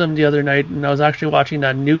a few of them the other night, and I was actually watching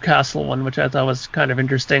that Newcastle one, which I thought was kind of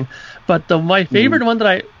interesting. But my favorite one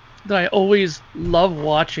that I always love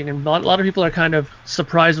watching, and a lot of people are kind of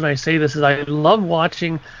surprised when I say this, is I love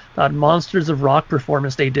watching that Monsters of Rock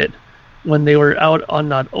performance they did when they were out on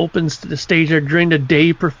that open stage there during the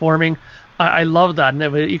day performing. I love that,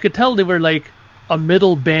 and you could tell they were like a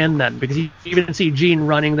middle band then, because you even see Gene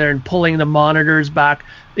running there and pulling the monitors back,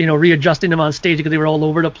 readjusting them on stage because they were all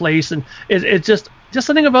over the place, and it's just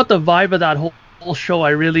something about the vibe of that whole show I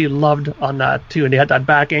really loved on that too. And they had that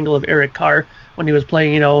back angle of Eric Carr when he was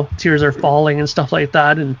playing, Tears Are Falling and stuff like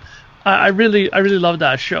that, and I really loved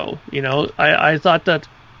that show. I thought that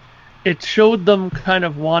it showed them kind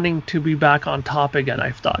of wanting to be back on top again,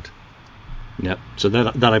 I thought. Yep. So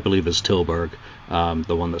that I believe is Tilburg,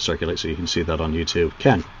 the one that circulates. So you can see that on YouTube.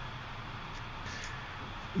 Ken?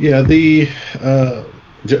 Yeah,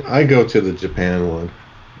 I go to the Japan one.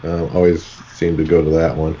 Always seem to go to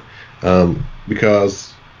that one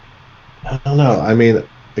because I don't know. I mean,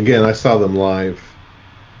 again, I saw them live.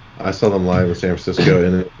 in San Francisco,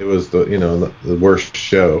 and it was the worst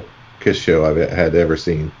Kiss show I've had ever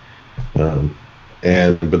seen. But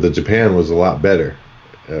the Japan was a lot better,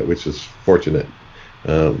 which is fortunate.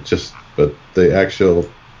 But the actual,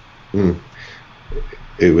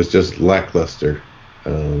 it was just lackluster.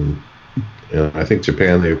 I think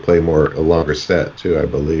Japan, they play a longer set too, I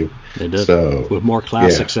believe. They did. So, with more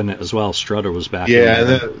classics in it as well. Strutter was back. Yeah,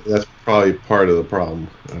 and that's probably part of the problem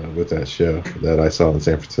with that show that I saw in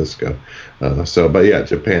San Francisco. But yeah,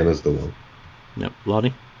 Japan is the one. Yep.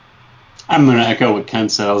 Lonnie? I'm going to echo what Ken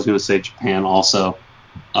said. I was going to say Japan also.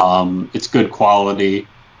 It's good quality.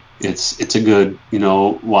 It's a good,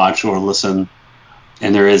 watch or listen.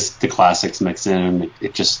 And there is the classics mixed in, and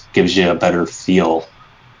it just gives you a better feel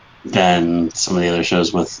than some of the other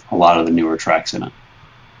shows with a lot of the newer tracks in it.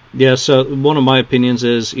 Yeah, so one of my opinions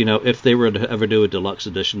is, if they were to ever do a deluxe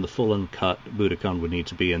edition, the full uncut Budokan would need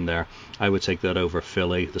to be in there. I would take that over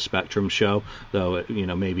Philly, the Spectrum show, though,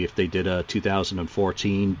 maybe if they did a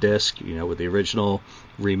 2014 disc, with the original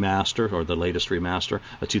remaster, or the latest remaster,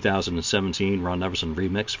 a 2017 Ron Neverson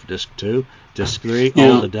remix for disc 2, disc 3,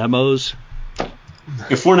 all the demos.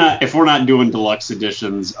 If we're not doing deluxe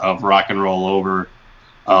editions of Rock and Roll Over,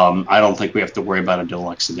 I don't think we have to worry about a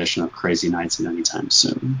deluxe edition of Crazy Nights anytime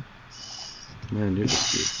soon. Man, you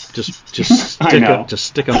just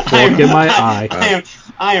stick a fork in my eye.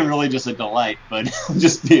 I am really just a delight, but I'm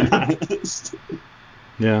just being honest.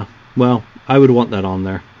 Yeah, well, I would want that on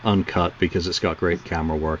there, uncut, because it's got great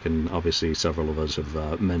camera work, and obviously several of us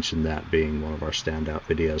have mentioned that being one of our standout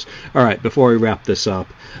videos. All right, before we wrap this up,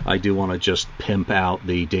 I do want to just pimp out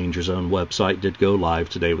the Danger Zone website. Did go live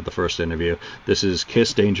today with the first interview. This is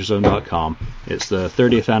KissDangerZone.com. It's the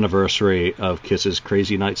 30th anniversary of Kiss's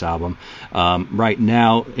Crazy Nights album. Right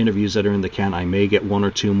now, interviews that are in the can, I may get one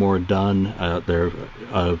or two more done. There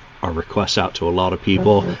are requests out to a lot of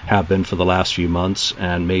people, have been for the last few months,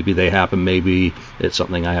 and maybe they happen, maybe it's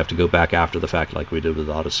something I have to go back after the fact, like we did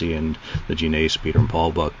with Odyssey and the Gene Ace, Peter and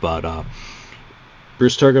Paul book. But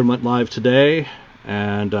Bruce Turgon went live today,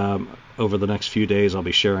 and over the next few days I'll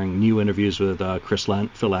be sharing new interviews with Chris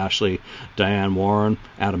Lent, Phil Ashley, Diane Warren,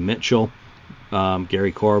 Adam Mitchell,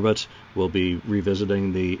 Gary Corbett. We'll be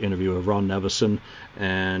revisiting the interview of Ron Neverson,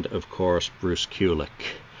 and of course Bruce Kulick.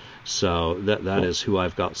 So that is who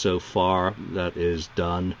I've got so far that is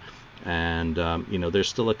done. And, there's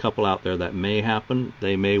still a couple out there that may happen.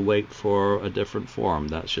 They may wait for a different forum.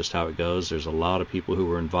 That's just how it goes. There's a lot of people who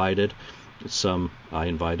were invited. Some I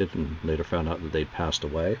invited and later found out that they'd passed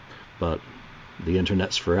away. But the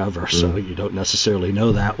internet's forever, so you don't necessarily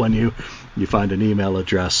know that when you find an email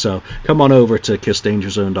address. So come on over to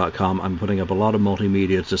KissDangerZone.com. I'm putting up a lot of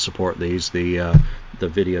multimedia to support these. The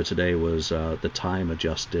video today was the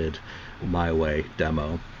time-adjusted My Way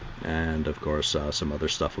demo. And of course, some other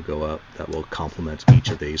stuff will go up that will complement each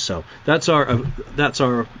of these. So that's our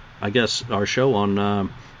I guess our show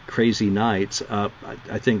on Crazy Nights. I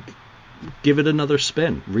think give it another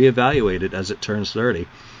spin, reevaluate it as it turns 30.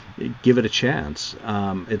 Give it a chance.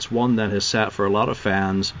 It's one that has sat for a lot of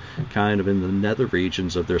fans kind of in the nether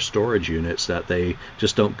regions of their storage units that they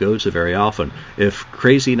just don't go to very often. If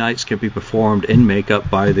Crazy Nights can be performed in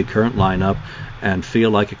makeup by the current lineup and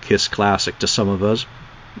feel like a Kiss classic to some of us,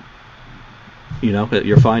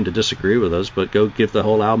 you're fine to disagree with us, but go give the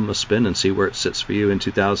whole album a spin and see where it sits for you in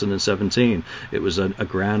 2017. It was a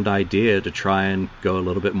grand idea to try and go a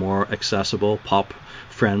little bit more accessible,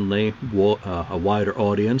 pop-friendly, a wider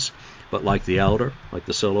audience. But like The Elder, like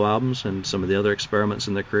the solo albums, and some of the other experiments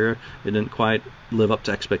in their career, it didn't quite live up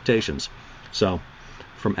to expectations. So,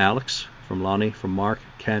 from Alex, from Lonnie, from Mark,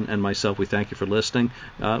 Ken, and myself, we thank you for listening.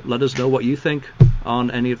 Let us know what you think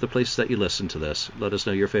on any of the places that you listen to this. Let us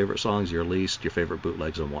know your favorite songs, your least, your favorite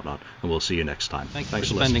bootlegs, and whatnot. And we'll see you next time. Thanks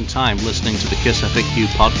for spending time listening to the Kiss FAQ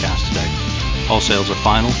podcast today. All sales are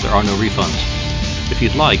final. There are no refunds. If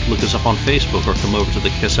you'd like, look us up on Facebook or come over to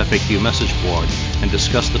the Kiss FAQ message board and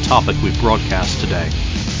discuss the topic we broadcast today.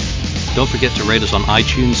 Don't forget to rate us on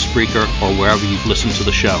iTunes, Spreaker, or wherever you've listened to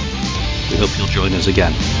the show. We hope you'll join us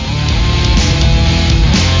again.